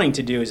wanting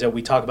to do is that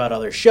we talk about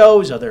other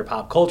shows, other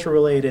pop culture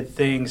related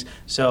things.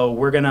 So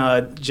we're going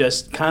to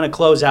just kind of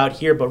close out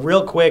here. But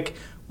real quick,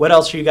 what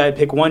else are you guys,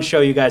 pick one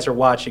show you guys are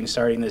watching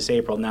starting this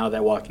April now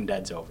that Walking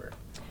Dead's over?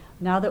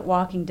 Now that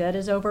Walking Dead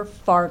is over,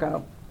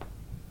 Fargo.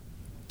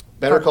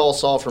 Better Call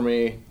Saul for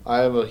me.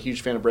 I am a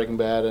huge fan of Breaking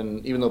Bad,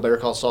 and even though Better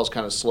Call Saul is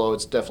kind of slow,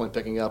 it's definitely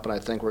picking up, and I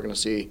think we're going to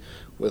see,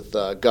 with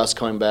Gus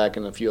coming back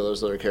and a few of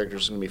those other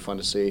characters, it's going to be fun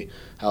to see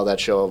how that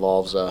show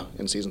evolves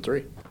in Season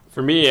 3.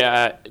 For me,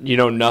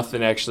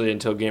 nothing actually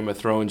until Game of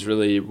Thrones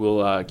really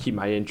will keep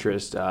my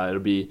interest. It'll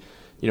be,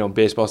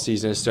 baseball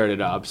season has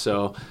started up,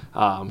 so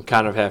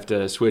kind of have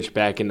to switch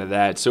back into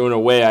that. So in a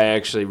way, I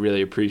actually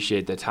really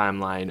appreciate the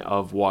timeline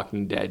of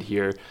Walking Dead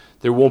here.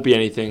 There won't be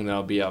anything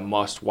that'll be a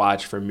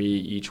must-watch for me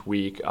each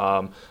week,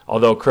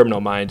 although Criminal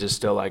Minds is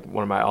still like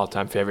one of my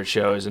all-time favorite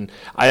shows, and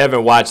I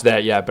haven't watched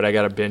that yet, but I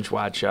got to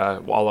binge-watch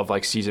all of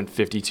like season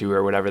 52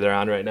 or whatever they're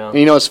on right now. And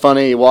it's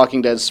funny,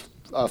 Walking Dead's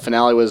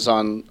finale was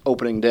on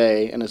opening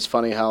day, and it's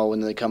funny how when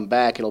they come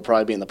back, it'll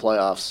probably be in the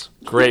playoffs.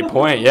 Great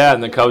point, yeah,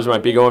 and the Cubs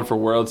might be going for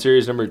World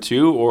Series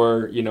 #2,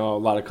 or, a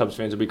lot of Cubs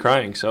fans will be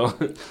crying, so.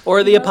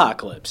 Or the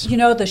apocalypse.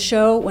 The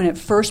show, when it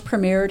first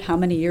premiered, how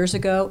many years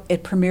ago,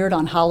 it premiered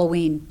on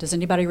Halloween. Does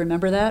anybody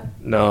remember that?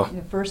 No.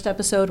 The first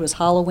episode was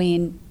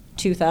Halloween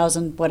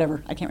 2000,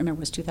 whatever. I can't remember.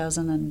 It was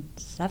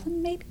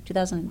 2007, maybe?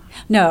 2000?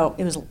 No,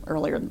 it was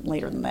later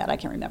than that. I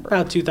can't remember.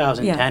 About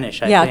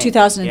 2010-ish, I yeah, think.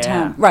 2010.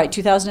 Yeah. Right,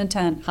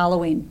 2010,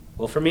 Halloween.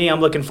 Well, for me, I'm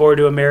looking forward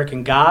to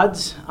American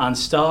Gods on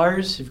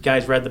Stars. If you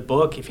guys read the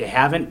book, if you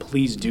haven't,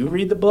 please do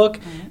read the book.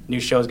 New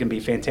show is going to be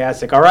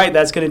fantastic. All right,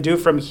 that's going to do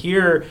from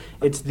here.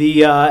 It's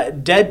the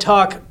Dead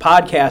Talk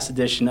podcast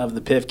edition of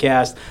the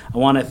Piffcast. I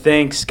want to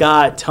thank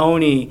Scott,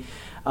 Tony,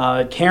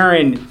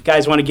 Karen. If you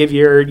guys want to give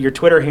your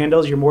Twitter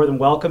handles, you're more than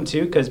welcome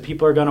to, because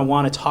people are going to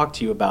want to talk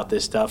to you about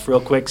this stuff.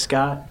 Real quick,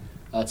 Scott.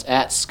 It's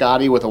at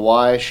Scotty with a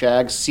Y,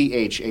 Shag,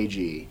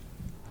 Chag.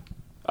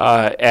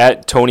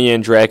 At Tony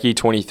Andracki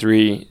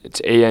 23.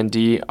 It's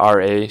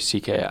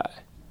ANDRACKI.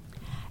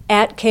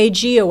 At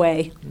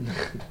KGOA.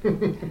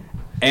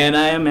 And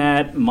I am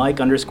at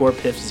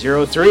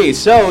Mike_Piff03.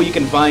 So you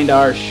can find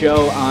our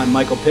show on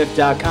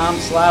michaelpiff.com,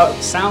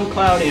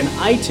 SoundCloud, and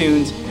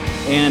iTunes.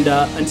 And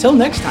until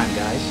next time,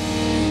 guys.